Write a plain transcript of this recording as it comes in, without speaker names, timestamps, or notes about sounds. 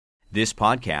This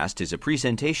podcast is a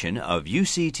presentation of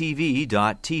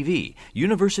UCTV.tv,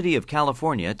 University of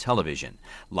California Television.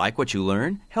 Like what you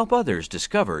learn? Help others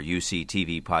discover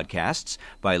UCTV podcasts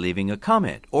by leaving a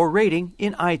comment or rating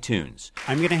in iTunes.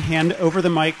 I'm going to hand over the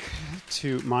mic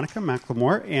to Monica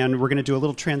McLemore, and we're going to do a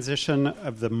little transition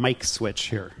of the mic switch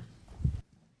here.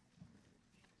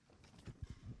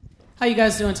 How you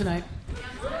guys doing tonight?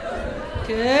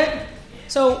 Good.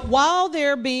 So while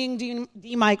they're being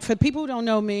de-mic'd, for people who don't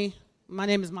know me, my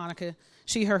name is Monica,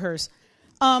 she, her, hers.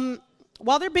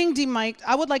 While they're being de-mic'd,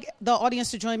 I would like the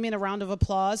audience to join me in a round of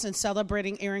applause in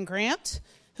celebrating Erin Grant,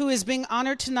 who is being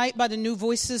honored tonight by the New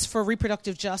Voices for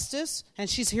Reproductive Justice, and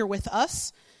she's here with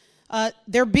us.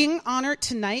 They're being honored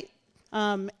tonight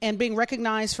and being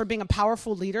recognized for being a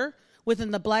powerful leader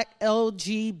within the Black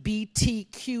LGBTQIA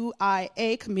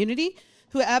community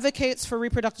who advocates for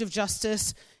reproductive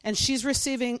justice, and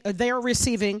they're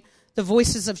receiving the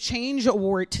Voices of Change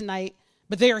Award tonight,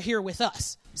 but they are here with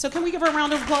us. So can we give her a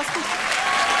round of applause, please?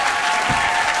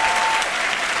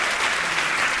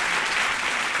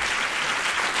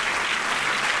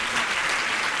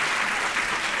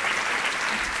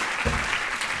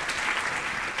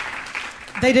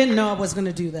 They didn't know I was going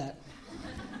to do that.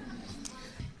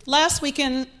 Last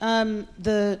weekend,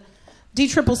 the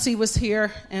DCCC was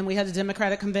here, and we had a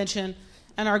Democratic convention,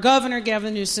 and our governor,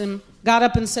 Gavin Newsom, got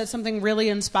up and said something really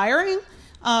inspiring.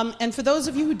 And for those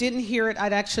of you who didn't hear it,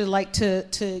 I'd actually like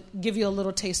to give you a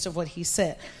little taste of what he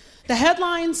said. The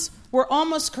headlines were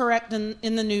almost correct in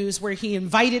the news where he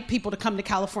invited people to come to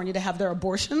California to have their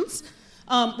abortions,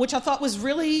 which I thought was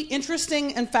really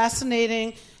interesting and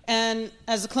fascinating. And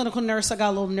as a clinical nurse, I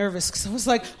got a little nervous because I was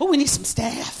like, oh, we need some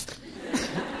staff.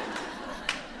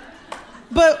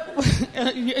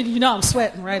 But, you know I'm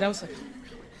sweating, right? I was like...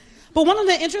 But one of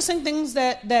the interesting things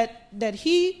that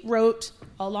he wrote,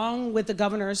 along with the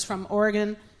governors from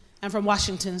Oregon and from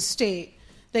Washington State,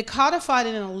 they codified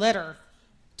it in a letter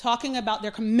talking about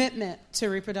their commitment to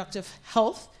reproductive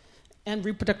health and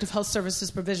reproductive health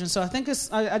services provision. So I think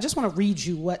I just want to read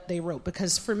you what they wrote,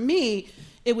 because for me,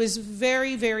 it was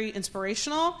very, very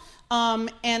inspirational,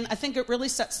 and I think it really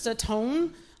sets the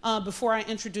tone before I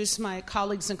introduce my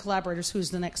colleagues and collaborators,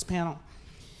 who's the next panel.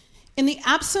 In the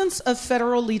absence of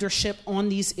federal leadership on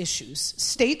these issues,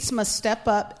 states must step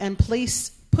up and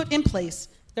put in place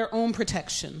their own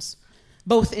protections,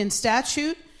 both in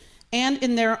statute and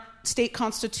in their state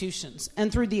constitutions,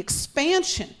 and through the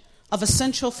expansion of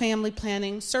essential family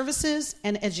planning services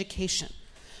and education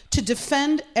to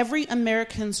defend every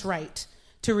American's right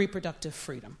to reproductive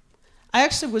freedom. I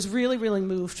actually was really, really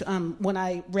moved when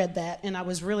I read that, and I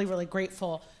was really, really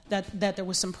grateful that there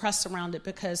was some press around it,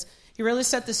 because he really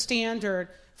set the standard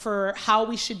for how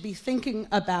we should be thinking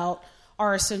about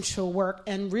our essential work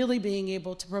and really being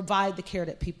able to provide the care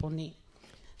that people need.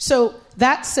 So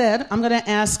that said, I'm going to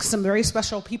ask some very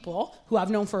special people who I've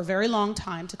known for a very long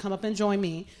time to come up and join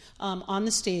me on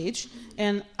the stage.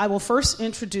 And I will first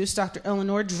introduce Dr.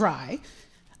 Eleanor Dry,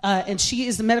 and she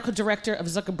is the medical director of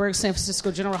Zuckerberg San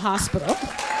Francisco General Hospital.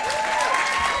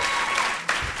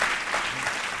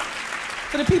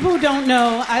 For the people who don't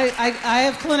know, I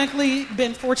have clinically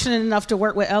been fortunate enough to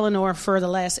work with Eleanor for the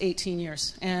last 18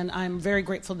 years, and I'm very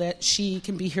grateful that she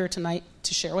can be here tonight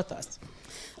to share with us.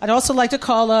 I'd also like to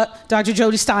call up Dr.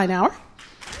 Jody Steinauer.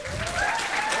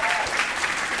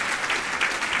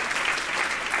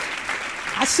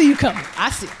 I see you coming.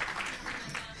 I see.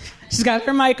 She's got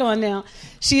her mic on now.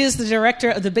 She is the director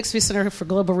of the Bixby Center for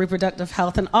Global Reproductive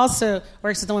Health and also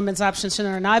works at the Women's Option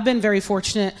Center. And I've been very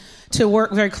fortunate to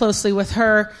work very closely with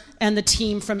her and the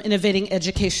team from Innovating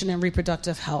Education and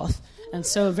Reproductive Health. And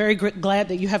so very glad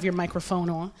that you have your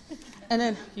microphone on. And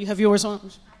then you have yours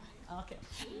on. Okay.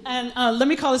 And let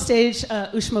me call the stage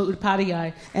Ushma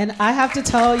Upadhyay. And I have to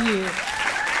tell you,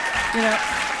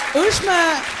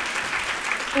 Ushma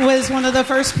was one of the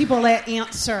first people at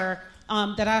Answer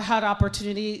that I had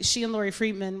opportunity. She and Lori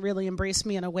Friedman really embraced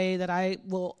me in a way that I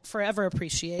will forever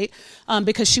appreciate,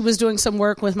 because she was doing some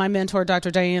work with my mentor, Dr.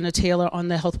 Diana Taylor, on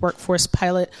the Health Workforce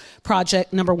Pilot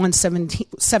Project number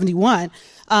 171,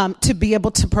 to be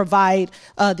able to provide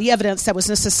the evidence that was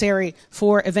necessary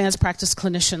for advanced practice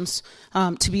clinicians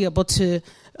to be able to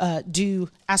do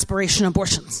aspiration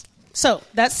abortions. So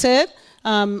that said,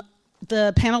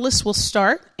 the panelists will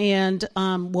start, and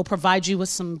we'll provide you with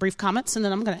some brief comments, and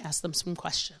then I'm going to ask them some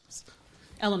questions.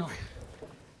 Eleanor.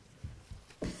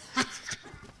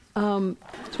 So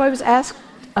I was asked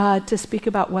to speak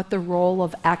about what the role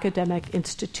of academic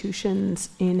institutions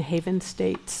in Haven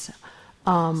States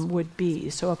would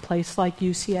be. So a place like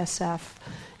UCSF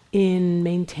in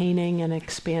maintaining and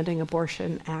expanding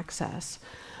abortion access.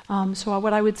 So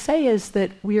what I would say is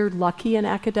that we're lucky in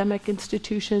academic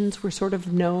institutions. We're sort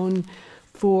of known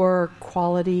for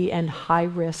quality and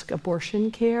high-risk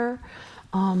abortion care.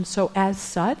 So as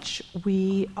such,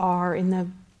 we are in the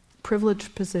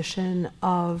privileged position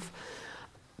of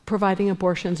providing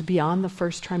abortions beyond the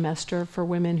first trimester for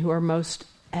women who are most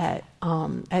at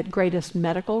greatest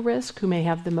medical risk, who may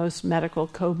have the most medical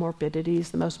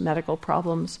comorbidities, the most medical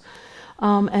problems,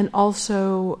 and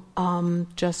also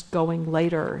just going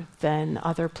later than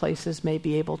other places may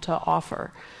be able to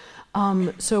offer.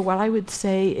 So what I would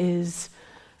say is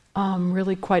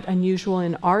really quite unusual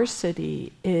in our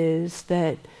city is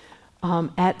that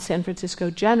at San Francisco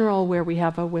General, where we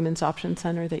have a Women's Option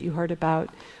Center that you heard about,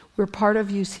 we're part of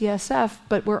UCSF,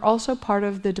 but we're also part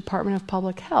of the Department of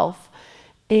Public Health.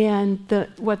 And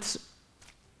what's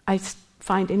I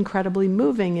find incredibly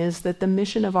moving is that the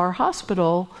mission of our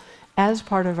hospital, as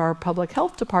part of our public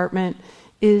health department,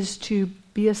 is to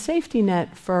be a safety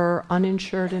net for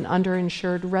uninsured and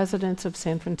underinsured residents of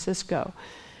San Francisco.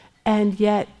 And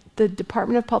yet the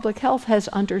Department of Public Health has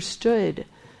understood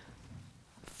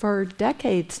for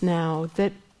decades now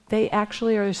that they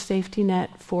actually are a safety net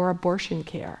for abortion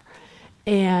care.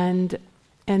 And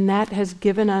that has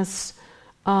given us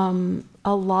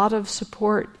a lot of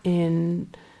support in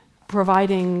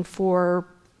providing for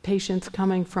patients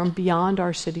coming from beyond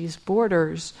our city's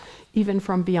borders, even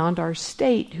from beyond our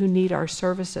state, who need our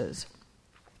services.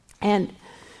 And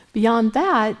beyond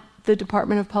that, the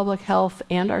Department of Public Health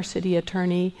and our city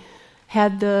attorney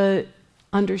had the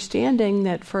understanding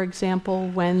that, for example,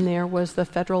 when there was the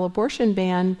federal abortion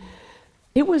ban,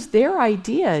 it was their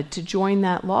idea to join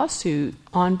that lawsuit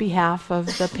on behalf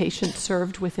of the patients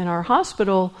served within our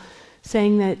hospital,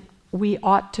 saying that we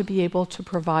ought to be able to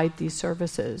provide these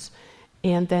services.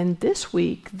 And then this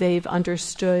week, they've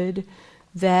understood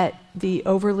that the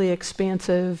overly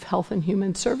expansive Health and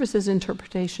Human Services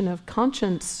interpretation of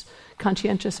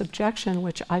conscientious objection,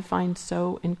 which I find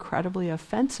so incredibly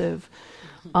offensive,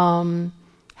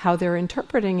 how they're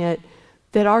interpreting it,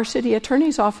 that our city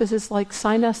attorney's office is like,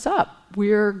 sign us up.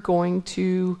 We're going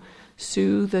to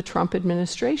sue the Trump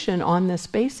administration on this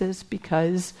basis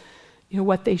because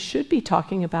what they should be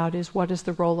talking about is what is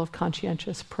the role of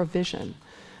conscientious provision.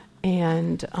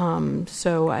 And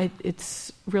so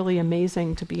it's really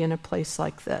amazing to be in a place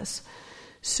like this.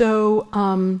 So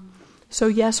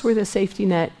yes, we're the safety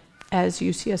net as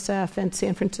UCSF and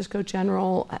San Francisco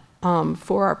General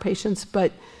for our patients,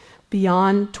 but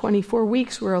beyond 24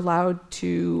 weeks, we're allowed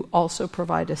to also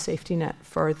provide a safety net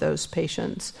for those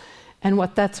patients. And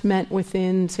what that's meant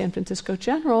within San Francisco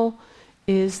General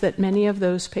is that many of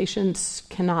those patients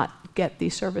cannot get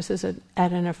these services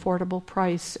at an affordable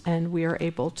price, and we are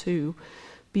able to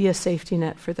be a safety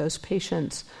net for those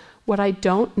patients. What I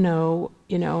don't know,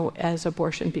 as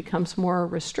abortion becomes more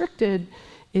restricted,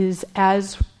 is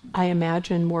as I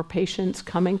imagine more patients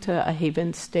coming to a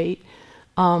Haven state,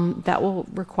 that will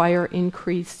require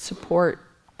increased support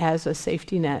as a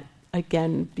safety net,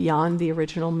 again, beyond the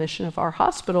original mission of our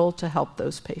hospital to help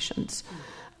those patients.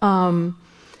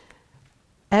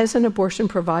 As an abortion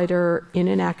provider in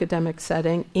an academic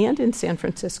setting and in San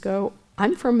Francisco,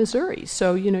 I'm from Missouri.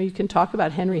 So, you can talk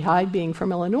about Henry Hyde being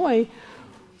from Illinois.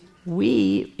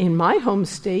 We, in my home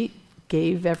state,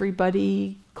 gave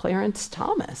everybody Clarence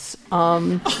Thomas.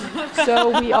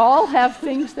 So we all have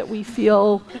things that we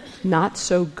feel not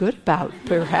so good about,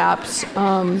 perhaps.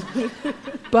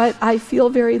 But I feel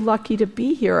very lucky to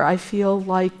be here. I feel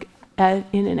like in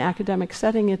an academic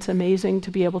setting, it's amazing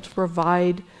to be able to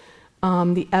provide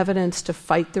the evidence to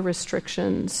fight the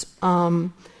restrictions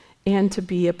and to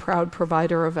be a proud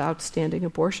provider of outstanding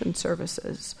abortion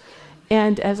services.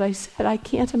 And as I said, I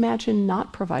can't imagine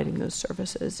not providing those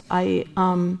services. I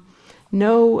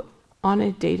know on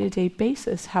a day-to-day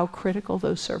basis how critical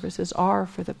those services are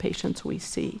for the patients we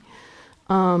see.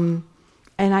 And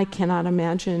I cannot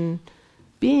imagine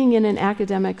being in an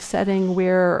academic setting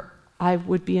where I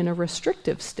would be in a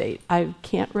restrictive state. I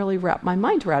can't really wrap my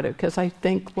mind around it because I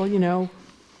think,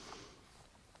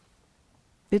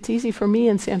 it's easy for me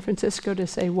in San Francisco to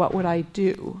say, what would I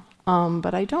do?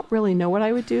 But I don't really know what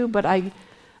I would do, but I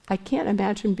can't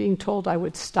imagine being told I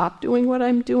would stop doing what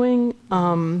I'm doing.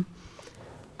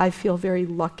 I feel very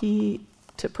lucky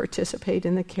to participate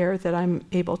in the care that I'm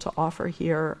able to offer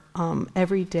here.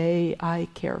 Every day I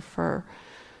care for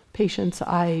patients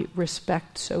I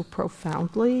respect so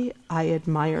profoundly. I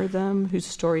admire them, whose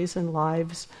stories and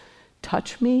lives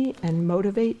touch me and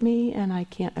motivate me, and I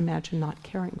can't imagine not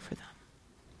caring for them.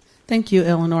 Thank you,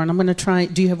 Eleanor. And I'm going to try.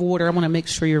 Do you have water? I want to make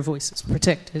sure your voice is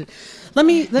protected. Let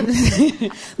me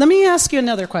ask you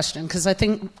another question, because I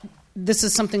think this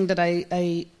is something that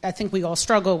I think we all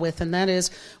struggle with, and that is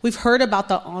we've heard about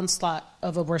the onslaught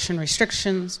of abortion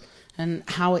restrictions and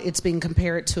how it's being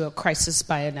compared to a crisis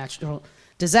by a natural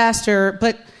disaster.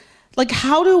 But like,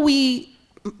 how do we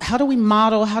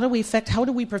model, how do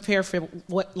we prepare for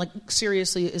what like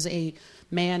seriously is a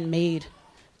man-made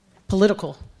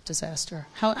political disaster?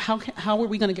 How are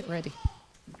we going to get ready?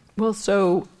 Well,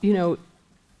 so,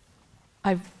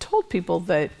 I've told people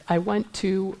that I went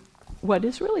to what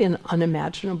is really an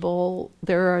unimaginable,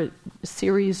 there are a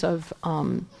series of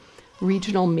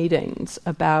regional meetings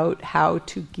about how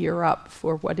to gear up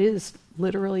for what is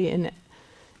literally it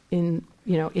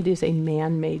is a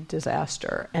man-made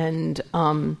disaster, and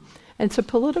it's a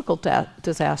political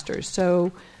disaster.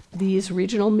 So these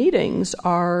regional meetings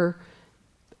are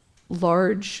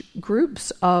large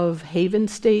groups of haven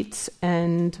states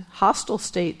and hostile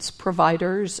states,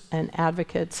 providers and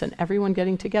advocates, and everyone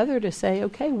getting together to say,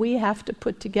 okay, we have to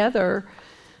put together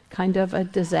kind of a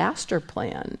disaster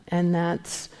plan, and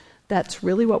that's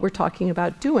really what we're talking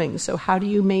about doing. So how do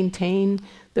you maintain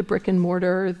the brick and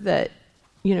mortar that,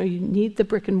 you need the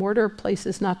brick and mortar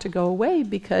places not to go away,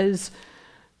 because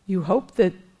you hope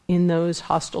that in those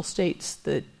hostile states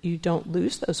that you don't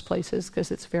lose those places,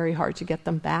 because it's very hard to get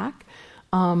them back.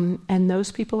 And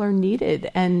those people are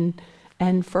needed. And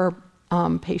for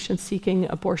patients seeking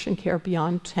abortion care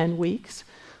beyond 10 weeks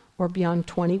or beyond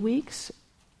 20 weeks,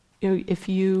 if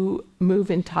you move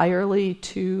entirely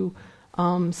to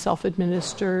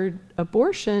self-administered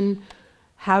abortion,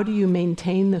 how do you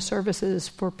maintain the services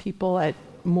for people at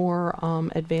more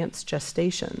advanced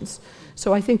gestations?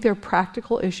 So I think there are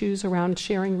practical issues around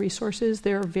sharing resources.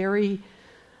 There are very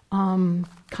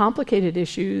complicated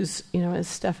issues, as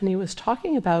Stephanie was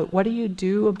talking about. What do you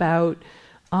do about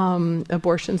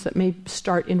abortions that may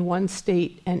start in one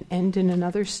state and end in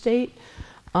another state?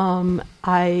 The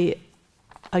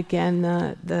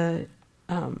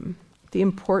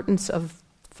importance of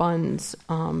funds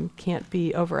can't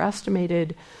be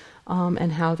overestimated,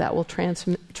 and how that will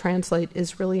translate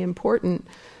is really important.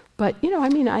 But,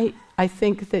 I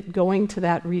think that going to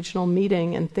that regional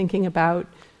meeting and thinking about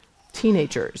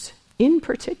teenagers in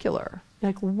particular,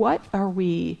 like, what are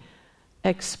we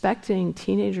expecting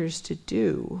teenagers to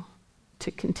do to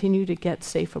continue to get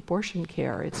safe abortion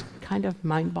care? It's kind of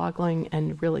mind-boggling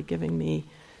and really giving me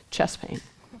chest pain.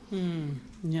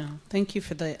 Yeah, thank you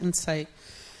for the insight.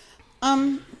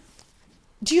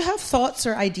 Do you have thoughts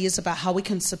or ideas about how we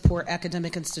can support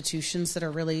academic institutions that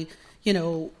are really,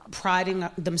 priding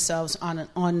themselves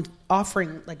on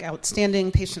offering like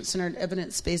outstanding patient-centered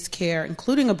evidence-based care,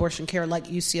 including abortion care like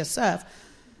UCSF,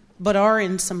 but are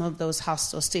in some of those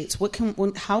hostile states?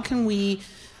 How can we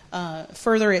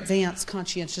further advance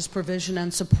conscientious provision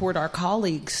and support our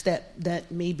colleagues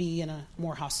that may be in a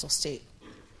more hostile state?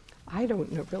 I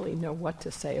don't really know what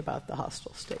to say about the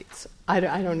hostile states. I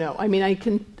don't know. I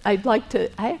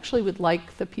actually would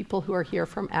like the people who are here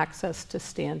from Access to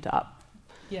stand up.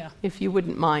 Yeah. If you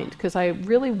wouldn't mind, because I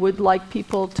really would like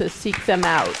people to seek them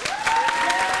out.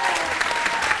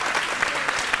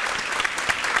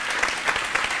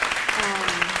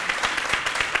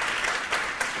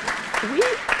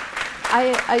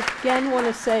 I again want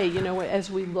to say, as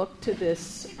we look to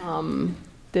this,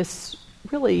 this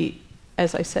really,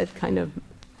 as I said, kind of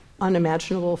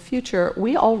unimaginable future,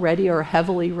 we already are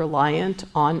heavily reliant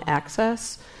on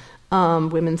Access,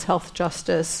 Women's Health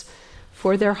Justice,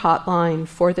 for their hotline,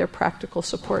 for their practical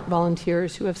support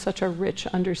volunteers who have such a rich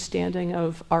understanding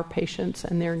of our patients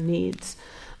and their needs.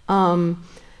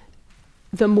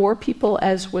 The more people,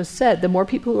 as was said, the more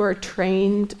people who are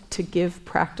trained to give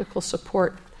practical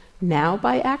support now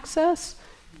by Access,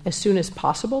 as soon as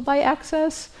possible by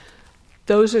Access,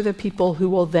 those are the people who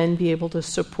will then be able to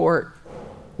support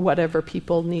whatever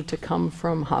people need to come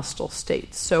from hostile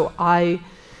states. So I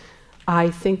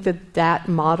think that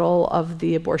model of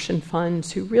the abortion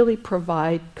funds, who really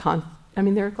provide,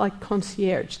 they're like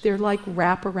concierge, they're like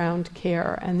wraparound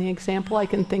care. And the example I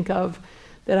can think of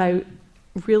that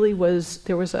there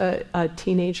was a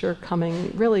teenager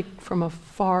coming really from a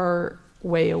far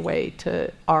way away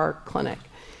to our clinic,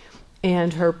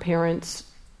 and her parents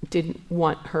didn't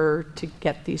want her to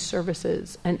get these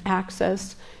services, and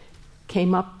Access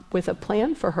came up with a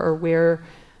plan for her where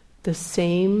the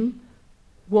same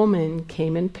woman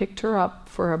came and picked her up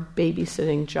for a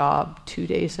babysitting job 2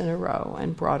 days in a row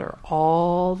and brought her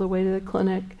all the way to the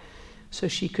clinic so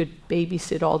she could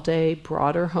babysit all day,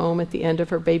 brought her home at the end of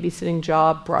her babysitting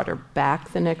job, brought her back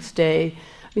the next day.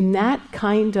 That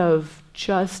kind of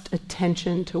just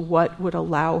attention to what would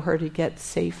allow her to get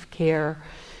safe care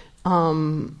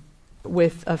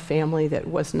with a family that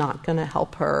was not going to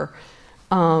help her.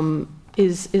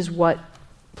 is what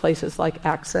places like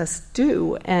Access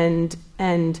do. And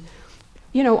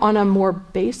on a more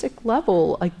basic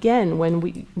level, again,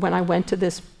 when I went to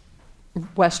this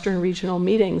Western regional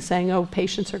meeting saying, oh,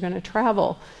 patients are going to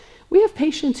travel, we have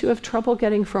patients who have trouble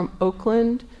getting from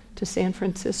Oakland to San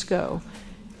Francisco.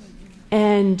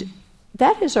 And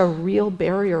that is a real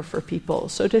barrier for people.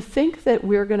 So to think that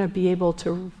we're going to be able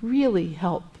to really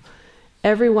help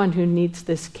everyone who needs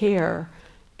this care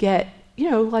get,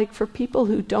 like for people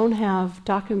who don't have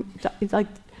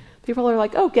people are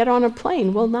like, oh, get on a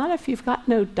plane. Well, not if you've got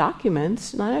no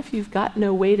documents, not if you've got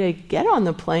no way to get on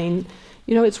the plane.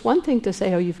 It's one thing to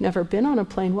say, oh, you've never been on a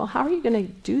plane. Well, how are you going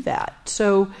to do that?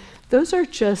 So those are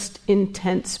just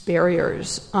intense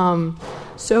barriers.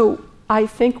 So I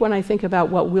think when I think about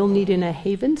what we'll need in a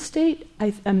Haven state,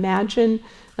 I imagine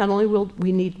not only will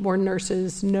we need more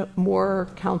nurses, more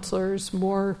counselors,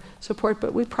 more support,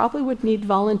 but we probably would need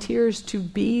volunteers to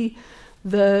be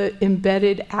the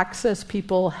embedded access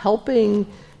people helping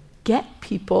get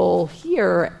people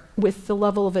here with the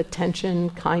level of attention,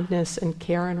 kindness, and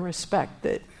care and respect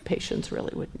that patients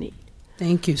really would need.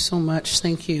 Thank you so much.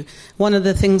 Thank you. One of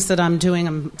the things that I'm doing,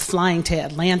 I'm flying to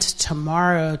Atlanta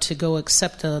tomorrow to go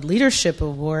accept a leadership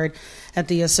award at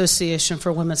the Association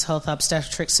for Women's Health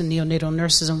Obstetrics and Neonatal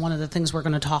Nurses, and one of the things we're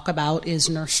going to talk about is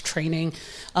nurse training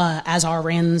as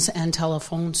RNs and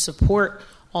telephone support.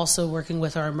 Also working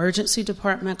with our emergency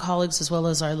department colleagues as well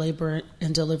as our labor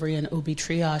and delivery and OB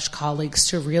triage colleagues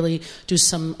to really do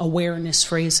some awareness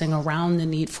raising around the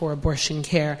need for abortion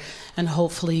care and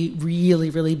hopefully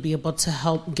really be able to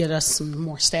help get us some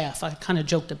more staff. I kind of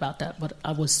joked about that, but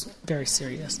I was very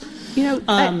serious.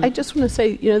 I just want to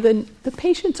say, the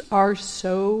patients are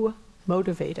so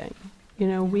motivating.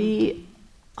 We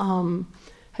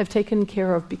have taken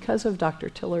care of, because of Dr.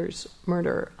 Tiller's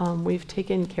murder, we've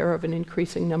taken care of an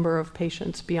increasing number of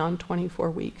patients beyond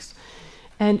 24 weeks.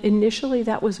 And initially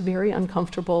that was very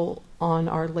uncomfortable on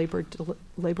our labor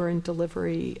and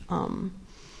delivery,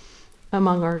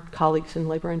 among our colleagues in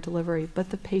labor and delivery, but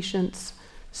the patients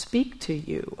speak to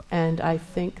you. And I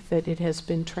think that it has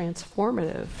been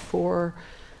transformative for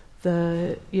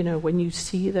when you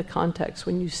see the context,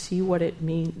 when you see what it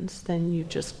means, then you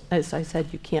just, as I said,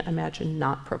 you can't imagine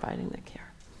not providing the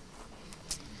care.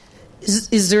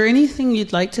 Is there anything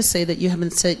you'd like to say that you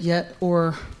haven't said yet,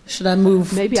 or should I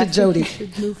move Maybe to I Jody? Think you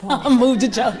should move on. I'll move to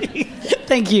Jody.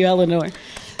 Thank you, Eleanor.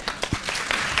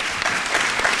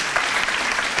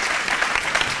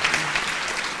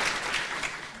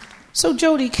 So,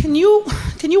 Jody, can you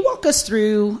walk us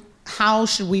through how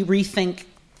should we rethink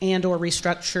and or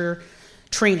restructure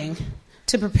training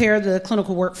to prepare the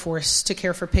clinical workforce to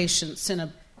care for patients in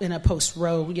a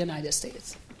post-Roe United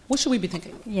States? What should we be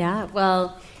thinking? Yeah,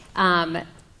 well, I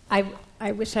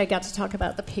wish I got to talk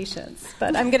about the patients,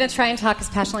 but I'm going to try and talk as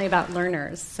passionately about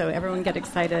learners, so everyone get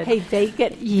excited. Hey, they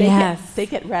get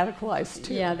radicalized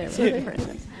too. Yeah, they're really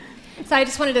person. So I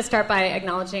just wanted to start by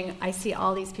acknowledging I see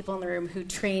all these people in the room who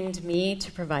trained me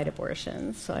to provide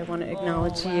abortions. So I want to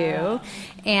acknowledge you.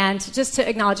 And just to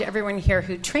acknowledge everyone here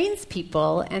who trains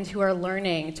people and who are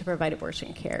learning to provide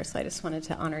abortion care. So I just wanted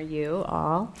to honor you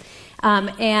all.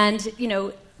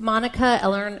 Monica,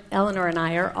 Eleanor, and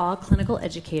I are all clinical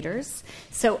educators.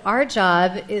 So our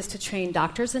job is to train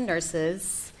doctors and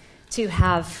nurses to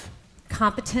have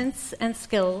competence and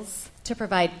skills to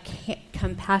provide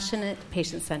compassionate,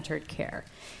 patient-centered care.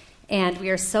 And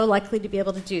we are so likely to be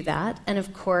able to do that. And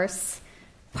of course,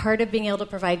 part of being able to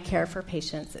provide care for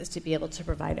patients is to be able to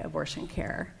provide abortion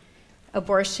care.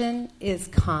 Abortion is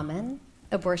common.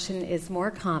 Abortion is more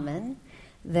common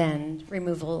than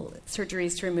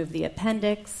surgeries to remove the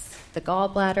appendix, the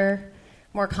gallbladder,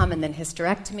 more common than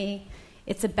hysterectomy.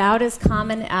 It's about as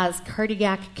common as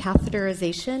cardiac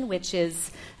catheterization, which is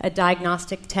a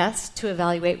diagnostic test to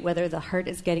evaluate whether the heart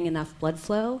is getting enough blood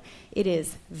flow. It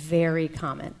is very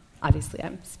common. Obviously,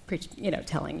 I'm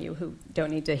telling you who don't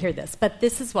need to hear this. But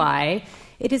this is why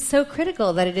it is so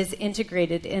critical that it is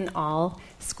integrated in all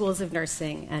schools of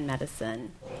nursing and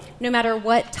medicine, no matter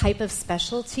what type of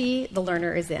specialty the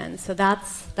learner is in. So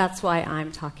that's why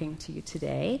I'm talking to you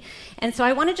today. And so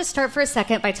I want to just start for a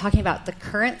second by talking about the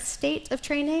current state of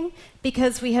training,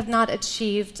 because we have not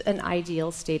achieved an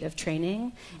ideal state of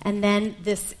training. And then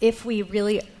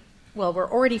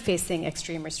we're already facing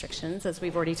extreme restrictions, as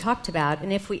we've already talked about.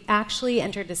 And if we actually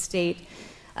entered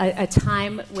a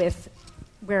time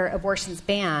where abortion's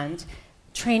banned,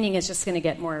 training is just going to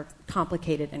get more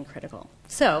complicated and critical.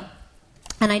 So,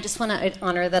 and I just want to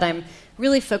honor that I'm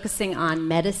really focusing on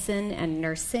medicine and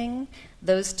nursing,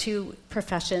 those two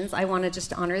professions. I want to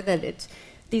just honor that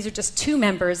these are just two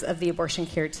members of the abortion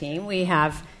care team. We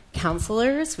have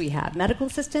counselors, we have medical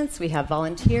assistants, we have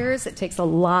volunteers. It takes a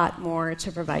lot more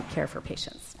to provide care for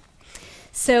patients.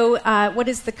 So what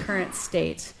is the current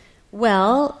state?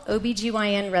 Well,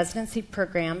 OBGYN residency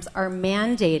programs are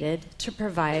mandated to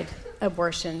provide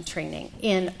abortion training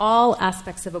in all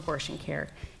aspects of abortion care,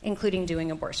 including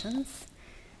doing abortions.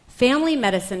 Family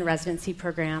medicine residency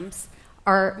programs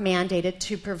are mandated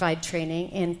to provide training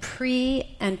in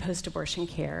pre- and post-abortion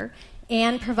care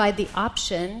and provide the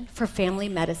option for family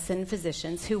medicine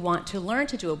physicians who want to learn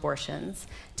to do abortions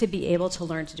to be able to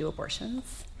learn to do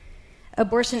abortions.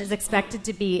 Abortion is expected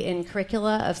to be in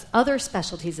curricula of other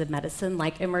specialties of medicine,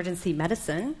 like emergency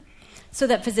medicine, so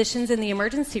that physicians in the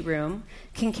emergency room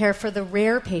can care for the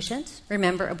rare patient.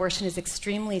 Remember, abortion is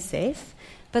extremely safe,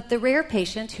 but the rare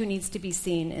patient who needs to be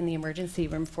seen in the emergency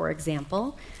room, for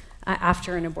example,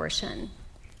 after an abortion.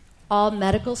 All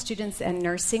medical students and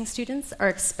nursing students are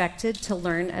expected to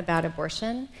learn about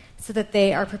abortion so that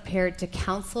they are prepared to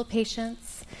counsel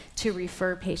patients, to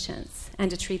refer patients, and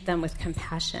to treat them with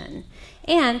compassion.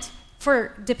 And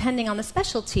for, depending on the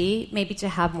specialty, maybe to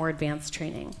have more advanced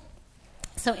training.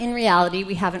 So in reality,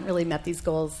 we haven't really met these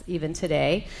goals even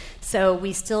today. So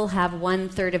we still have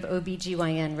 1/3 of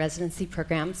OBGYN residency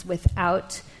programs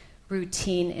without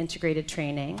routine integrated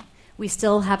training. We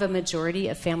still have a majority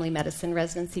of family medicine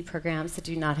residency programs that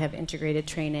do not have integrated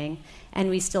training. And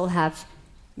we still have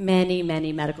many,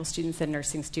 many medical students and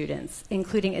nursing students,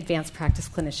 including advanced practice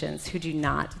clinicians, who do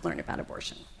not learn about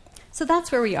abortion. So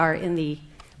that's where we are in the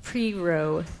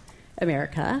pre-Roe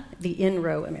America, the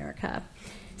in-Roe America.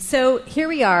 So here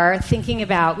we are thinking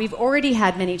about, we've already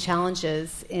had many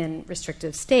challenges in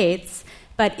restrictive states,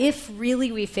 but if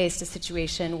really we faced a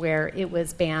situation where it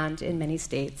was banned in many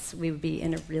states, we would be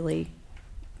in a really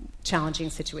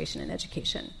challenging situation in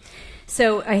education.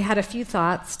 So I had a few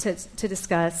thoughts to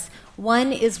discuss.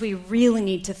 One is we really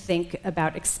need to think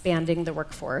about expanding the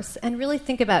workforce and really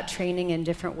think about training in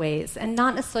different ways and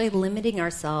not necessarily limiting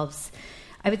ourselves.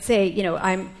 I would say, you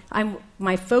know,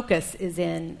 my focus is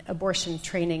in abortion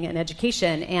training and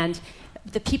education, and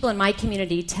the people in my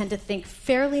community tend to think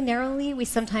fairly narrowly. We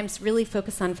sometimes really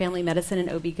focus on family medicine and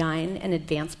OB-GYN and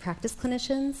advanced practice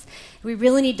clinicians. We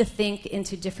really need to think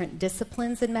into different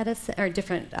disciplines in medicine, or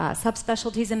different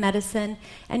subspecialties in medicine,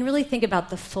 and really think about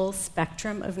the full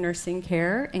spectrum of nursing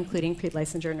care, including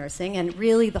pre-licensure nursing, and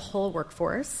really the whole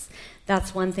workforce.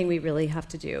 That's one thing we really have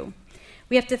to do.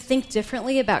 We have to think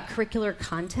differently about curricular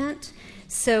content.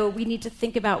 So we need to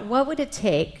think about what would it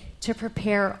take to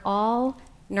prepare all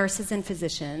nurses and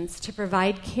physicians to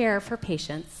provide care for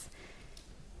patients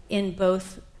in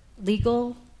both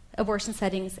legal abortion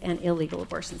settings and illegal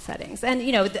abortion settings. And,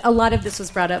 you know, a lot of this was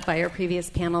brought up by our previous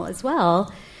panel as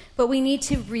well, but we need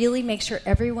to really make sure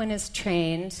everyone is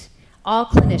trained, all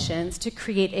clinicians, to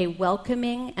create a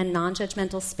welcoming and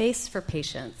non-judgmental space for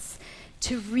patients,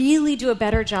 to really do a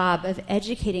better job of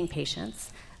educating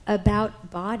patients about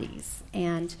bodies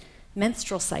and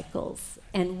menstrual cycles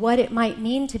and what it might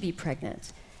mean to be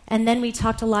pregnant. And then we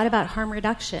talked a lot about harm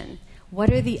reduction. What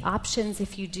are the options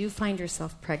if you do find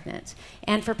yourself pregnant?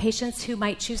 And for patients who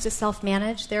might choose to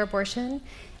self-manage their abortion,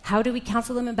 how do we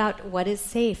counsel them about what is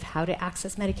safe, how to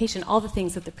access medication, all the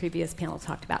things that the previous panel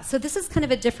talked about. So this is kind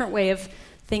of a different way of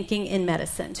thinking in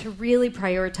medicine, to really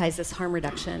prioritize this harm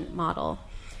reduction model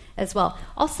as well.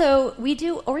 Also, we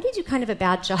already do kind of a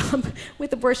bad job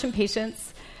with abortion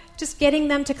patients, just getting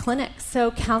them to clinics, so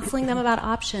counseling them about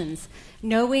options,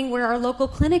 knowing where our local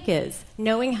clinic is,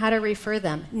 knowing how to refer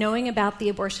them, knowing about the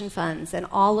abortion funds and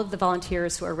all of the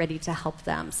volunteers who are ready to help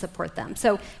them, support them.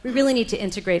 So we really need to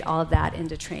integrate all of that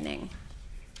into training.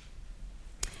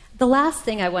 The last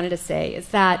thing I wanted to say is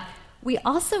that we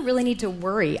also really need to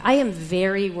worry. I am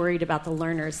very worried about the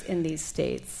learners in these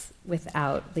states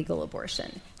without legal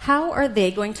abortion. How are they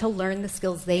going to learn the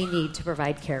skills they need to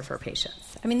provide care for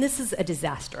patients? I mean, this is a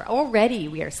disaster. Already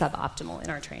we are suboptimal in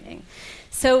our training.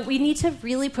 So we need to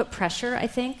really put pressure, I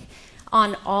think,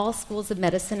 on all schools of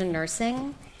medicine and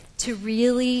nursing to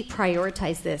really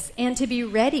prioritize this and to be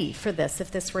ready for this if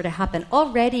this were to happen.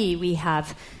 Already we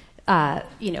have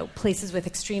places with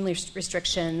extreme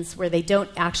restrictions where they don't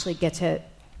actually get to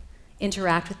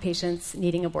interact with patients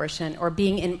needing abortion or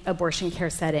being in abortion care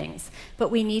settings.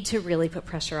 But we need to really put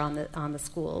pressure on the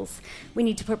schools. We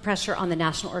need to put pressure on the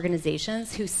national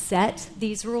organizations who set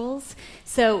these rules.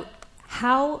 So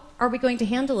how are we going to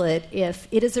handle it if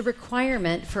it is a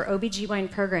requirement for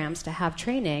OBGYN programs to have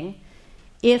training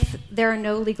if there are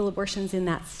no legal abortions in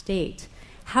that state?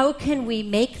 How can we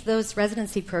make those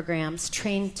residency programs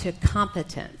train to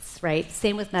competence, right?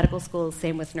 Same with medical schools,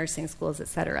 same with nursing schools, et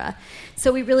cetera.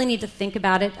 So we really need to think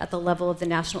about it at the level of the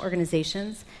national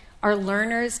organizations. our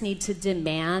learners need to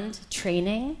demand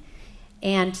training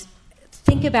and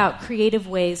think about creative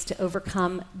ways to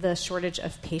overcome the shortage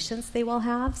of patience they will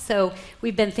have. So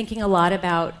we've been thinking a lot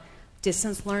about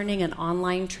distance learning and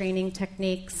online training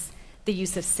techniques, the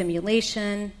use of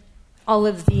simulation, all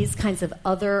of these kinds of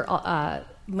other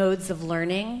modes of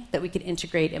learning that we could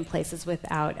integrate in places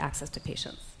without access to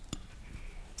patients.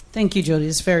 Thank you, Jody.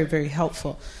 It's very, very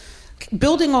helpful.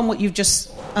 Building on what you've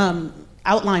just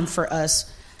outlined for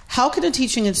us, how can a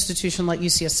teaching institution like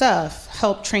UCSF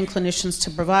help train clinicians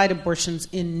to provide abortions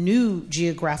in new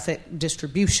geographic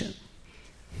distribution?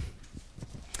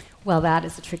 Well, that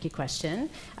is a tricky question.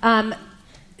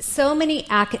 So many,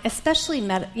 especially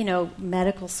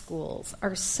medical schools,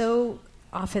 are so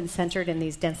often centered in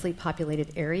these densely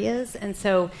populated areas, and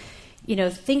so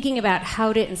thinking about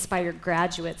how to inspire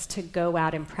graduates to go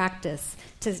out and practice,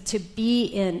 to be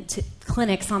in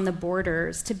clinics on the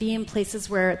borders, to be in places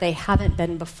where they haven't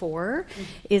been before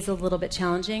is a little bit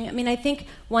challenging. I mean, I think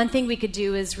one thing we could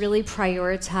do is really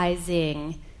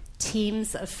prioritizing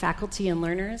teams of faculty and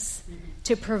learners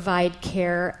to provide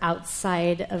care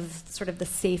outside of sort of the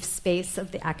safe space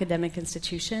of the academic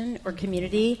institution or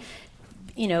community.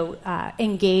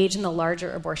 Engage in the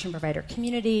larger abortion provider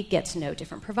community, get to know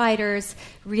different providers,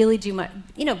 really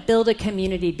build a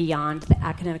community beyond the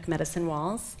academic medicine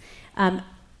walls.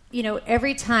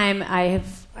 Every time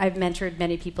I've mentored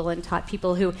many people and taught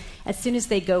people who, as soon as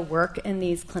they go work in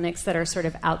these clinics that are sort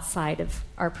of outside of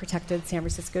our protected San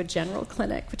Francisco General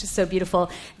Clinic, which is so beautiful,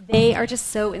 they are just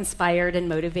so inspired and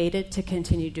motivated to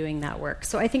continue doing that work.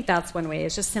 So I think that's one way,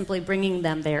 is just simply bringing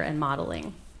them there and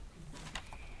modeling.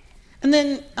 And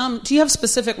then, do you have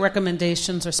specific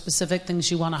recommendations or specific things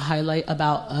you want to highlight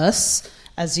about us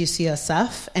as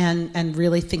UCSF and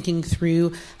really thinking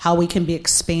through how we can be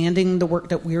expanding the work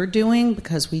that we're doing?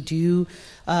 Because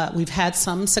we've had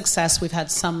some success, we've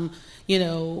had some,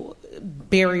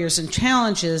 barriers and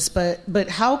challenges, but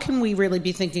how can we really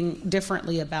be thinking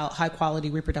differently about high quality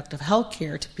reproductive health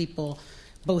care to people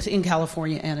both in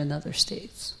California and in other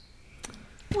states?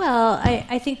 Well,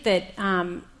 I think that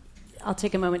I'll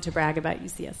take a moment to brag about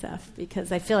UCSF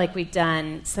because I feel like we've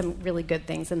done some really good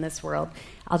things in this world.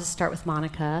 I'll just start with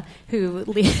Monica, who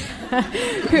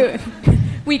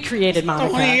we created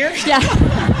Monica. Oh, here?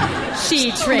 Yeah,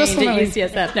 she trained at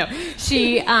UCSF.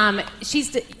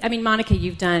 No, Monica,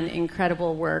 you've done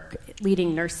incredible work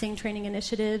leading nursing training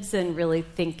initiatives and really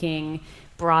thinking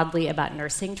broadly about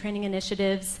nursing training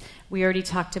initiatives. We already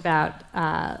talked about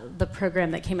the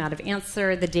program that came out of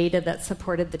Answer, the data that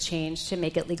supported the change to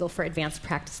make it legal for advanced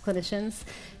practice clinicians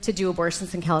to do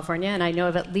abortions in California. And I know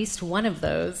of at least one of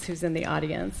those who's in the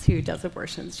audience who does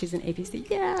abortions. She's an APC.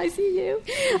 Yeah, I see you.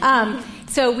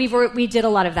 So we did a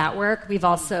lot of that work. We've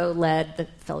also led the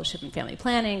Fellowship in Family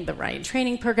Planning, the Ryan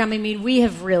Training Program. I mean, we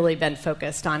have really been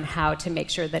focused on how to make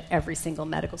sure that every single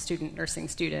medical student, nursing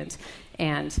student,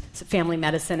 and family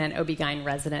medicine and OB-GYN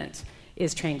resident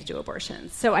is trained to do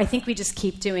abortions. So I think we just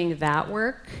keep doing that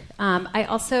work. I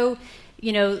also,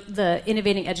 the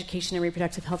Innovating Education and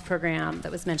Reproductive Health Program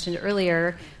that was mentioned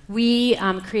earlier, we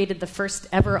created the first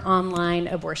ever online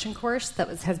abortion course that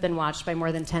has been watched by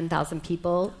more than 10,000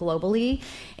 people globally.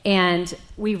 And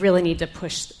we really need to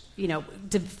push,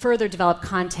 to further develop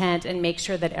content and make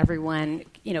sure that everyone,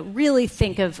 really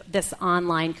think of this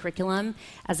online curriculum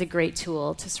as a great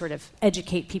tool to sort of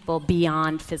educate people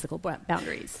beyond physical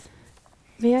boundaries.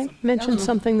 May I mention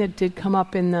something that did come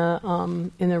up in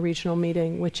the regional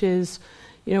meeting, which is,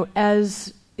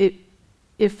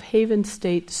 if Haven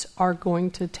states are going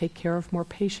to take care of more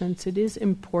patients, it is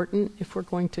important, if we're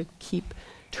going to keep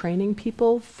training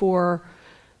people, for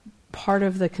part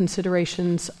of the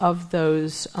considerations of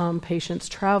those patients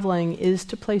traveling is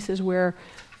to places where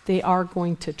they are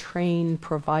going to train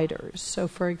providers. So,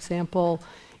 for example,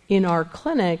 in our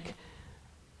clinic,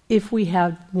 if we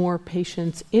had more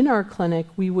patients in our clinic,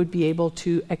 we would be able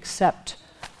to accept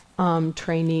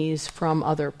trainees from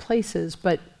other places.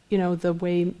 But, the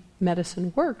way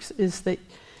medicine works is that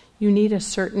you need a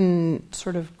certain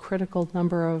sort of critical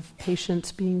number of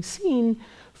patients being seen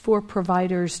for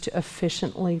providers to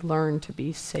efficiently learn to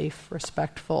be safe,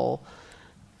 respectful,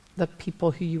 the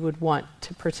people who you would want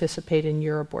to participate in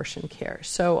your abortion care.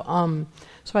 So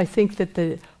I think that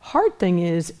the hard thing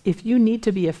is, if you need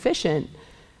to be efficient,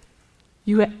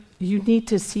 you need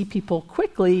to see people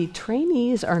quickly.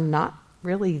 Trainees are not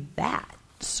really that.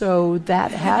 So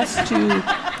that has to...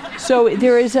 So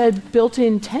there is a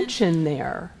built-in tension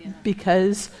there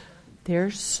because they're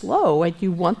slow, and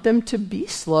you want them to be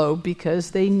slow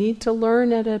because they need to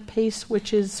learn at a pace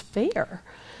which is fair.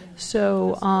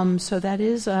 So that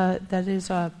is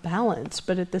a balance.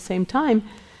 But at the same time,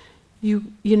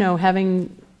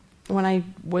 when I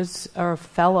was a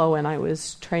fellow and I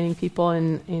was training people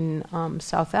in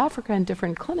South Africa in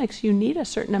different clinics, you need a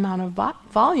certain amount of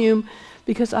volume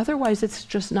because otherwise it's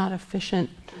just not efficient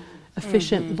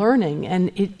learning.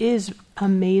 And it is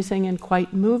amazing and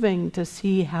quite moving to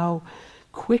see how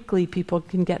quickly people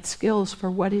can get skills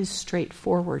for what is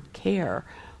straightforward care.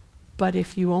 But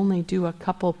if you only do a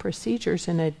couple procedures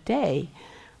in a day,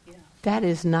 that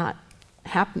is not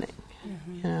happening,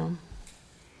 And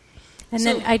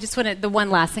then the one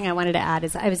last thing I wanted to add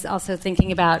is I was also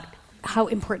thinking about how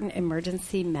important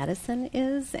emergency medicine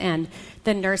is, and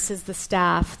the nurses, the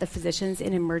staff, the physicians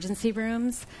in emergency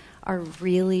rooms are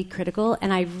really critical,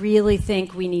 and I really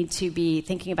think we need to be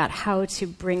thinking about how to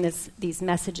bring these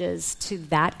messages to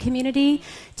that community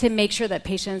to make sure that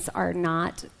patients are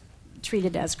not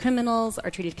treated as criminals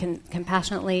or treated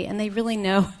compassionately, and they really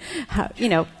know how,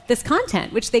 this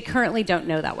content, which they currently don't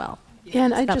know that well. Yeah,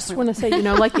 and I just want to say,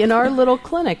 like in our little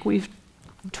clinic, we've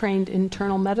trained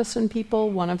internal medicine people.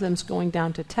 One of them's going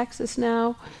down to Texas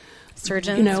now.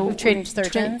 Surgeons, we've trained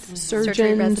surgeons.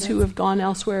 Surgeons who have gone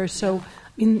elsewhere. So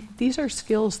these are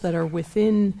skills that are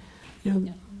within,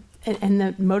 and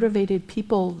that motivated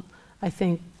people, I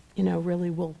think, really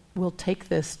will take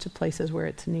this to places where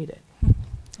it's needed.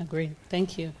 Agreed.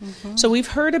 Thank you. Mm-hmm. So we've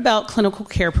heard about clinical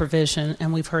care provision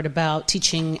and we've heard about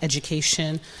teaching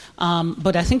education,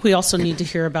 but I think we also need to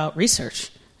hear about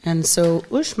research. And so,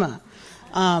 Ushma,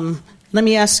 let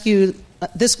me ask you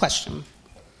this question.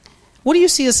 What do you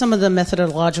see as some of the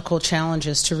methodological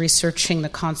challenges to researching the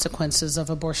consequences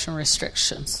of abortion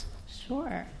restrictions?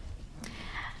 Sure.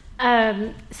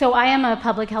 So I am a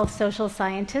public health social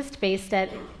scientist based at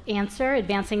ANSWER,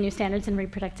 Advancing New Standards in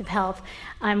Reproductive Health.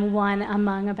 I'm one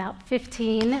among about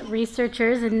 15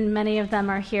 researchers, and many of them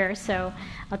are here, so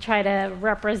I'll try to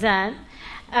represent.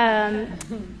 A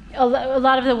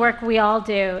lot of the work we all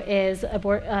do is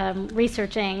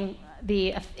researching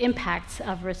the impacts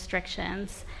of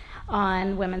restrictions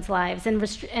on women's lives. And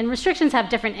restrictions have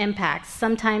different impacts.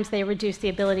 Sometimes they reduce the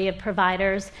ability of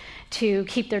providers to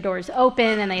keep their doors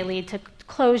open, and they lead to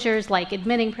closures like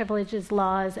admitting privileges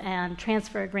laws and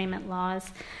transfer agreement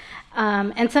laws.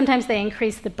 And sometimes they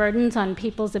increase the burdens on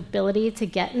people's ability to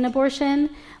get an abortion,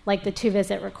 like the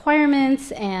 2-visit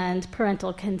requirements and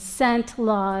parental consent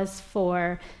laws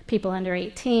for people under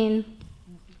 18.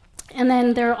 And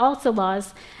then there are also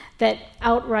laws that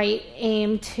outright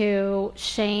aim to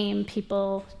shame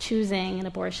people choosing an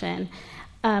abortion.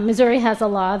 Missouri has a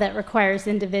law that requires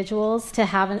individuals to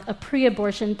have a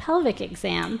pre-abortion pelvic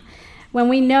exam, when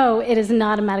we know it is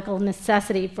not a medical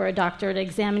necessity for a doctor to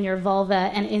examine your vulva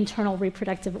and internal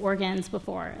reproductive organs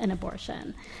before an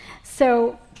abortion.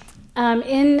 So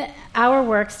in our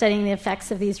work studying the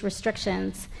effects of these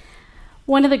restrictions,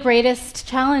 one of the greatest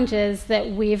challenges that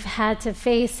we've had to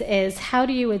face is how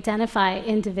do you identify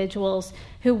individuals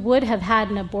who would have had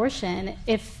an abortion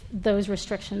if those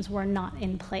restrictions were not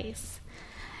in place?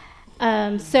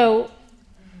 So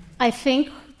I think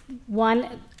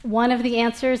one of the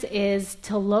answers is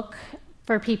to look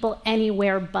for people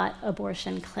anywhere but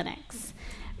abortion clinics,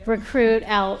 recruit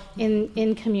out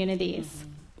in communities.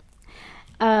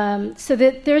 So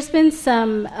that there's been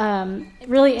some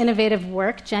really innovative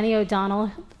work. Jenny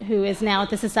O'Donnell, who is now at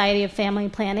the Society of Family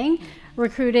Planning,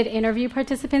 recruited interview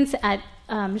participants at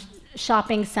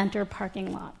shopping center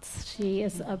parking lots. She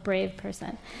is a brave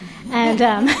person. And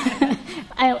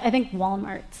I think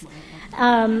Walmart's.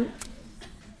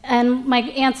 And my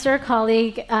ANSWER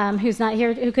colleague, who's not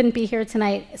here, who couldn't be here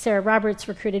tonight, Sarah Roberts,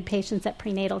 recruited patients at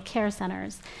prenatal care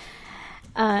centers.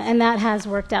 And that has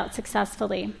worked out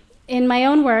successfully. In my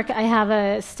own work, I have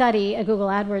a study, a Google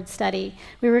AdWords study.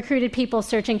 We recruited people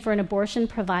searching for an abortion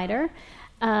provider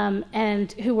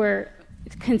and who were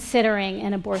considering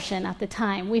an abortion at the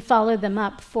time. We followed them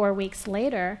up 4 weeks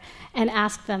later and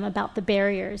asked them about the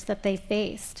barriers that they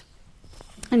faced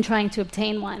in trying to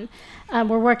obtain one.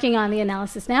 We're working on the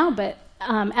analysis now, but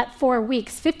at 4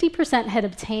 weeks, 50% had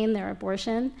obtained their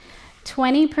abortion,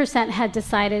 20% had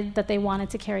decided that they wanted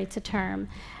to carry to term,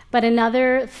 but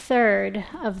another third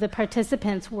of the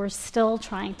participants were still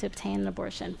trying to obtain an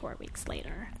abortion 4 weeks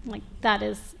later. That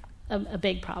is a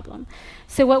big problem.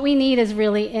 So what we need is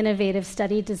really innovative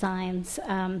study designs.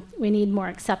 We need more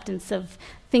acceptance of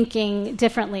thinking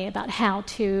differently about how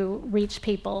to reach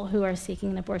people who are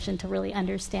seeking an abortion to really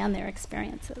understand their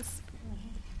experiences.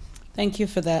 Thank you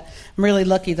for that. I'm really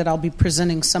lucky that I'll be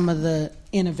presenting some of the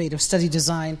innovative study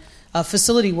design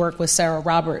facility work with Sarah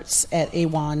Roberts at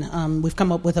AWAN. We've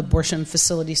come up with abortion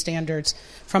facility standards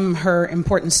from her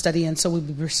important study, and so we'll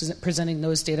be presenting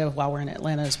those data while we're in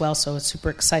Atlanta as well, so it's super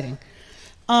exciting.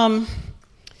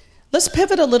 Let's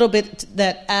pivot a little bit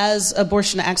that as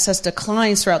abortion access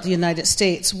declines throughout the United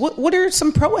States, what are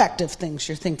some proactive things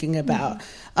you're thinking about?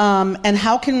 And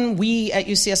how can we at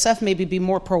UCSF maybe be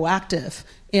more proactive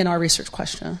in our research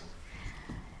question?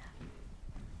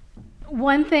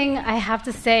 One thing I have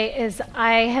to say is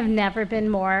I have never been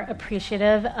more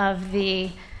appreciative of the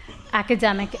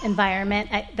academic environment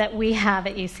that we have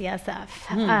at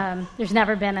UCSF. There's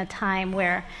never been a time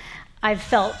where I've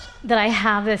felt that I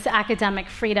have this academic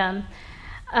freedom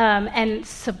and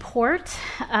support.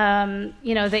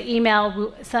 The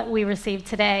email we received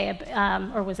today,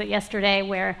 or was it yesterday,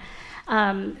 where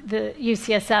the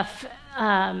UCSF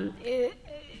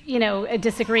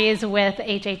disagrees with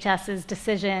HHS's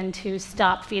decision to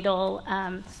stop fetal,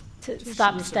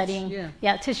 stop research. Studying,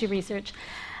 tissue research.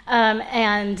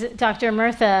 And Dr.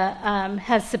 Murtha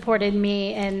has supported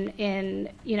me in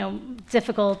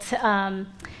difficult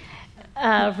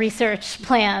research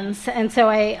plans, and so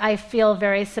I feel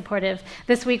very supportive.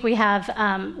 This week we have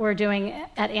we're doing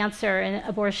at Answer an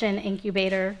abortion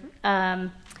incubator.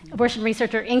 Abortion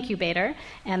researcher incubator,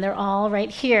 and they're all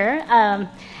right here.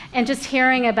 And just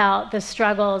hearing about the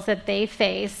struggles that they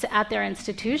face at their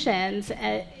institutions,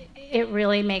 it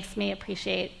really makes me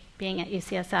appreciate being at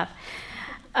UCSF.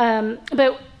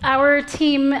 But our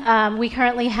team, we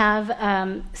currently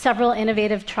have several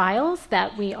innovative trials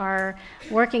that we are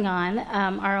working on.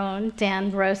 Our own Dan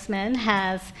Grossman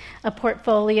has a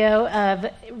portfolio of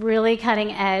really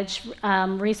cutting-edge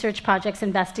research projects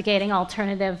investigating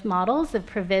alternative models of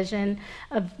provision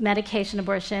of medication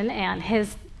abortion, and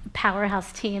his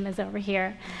powerhouse team is over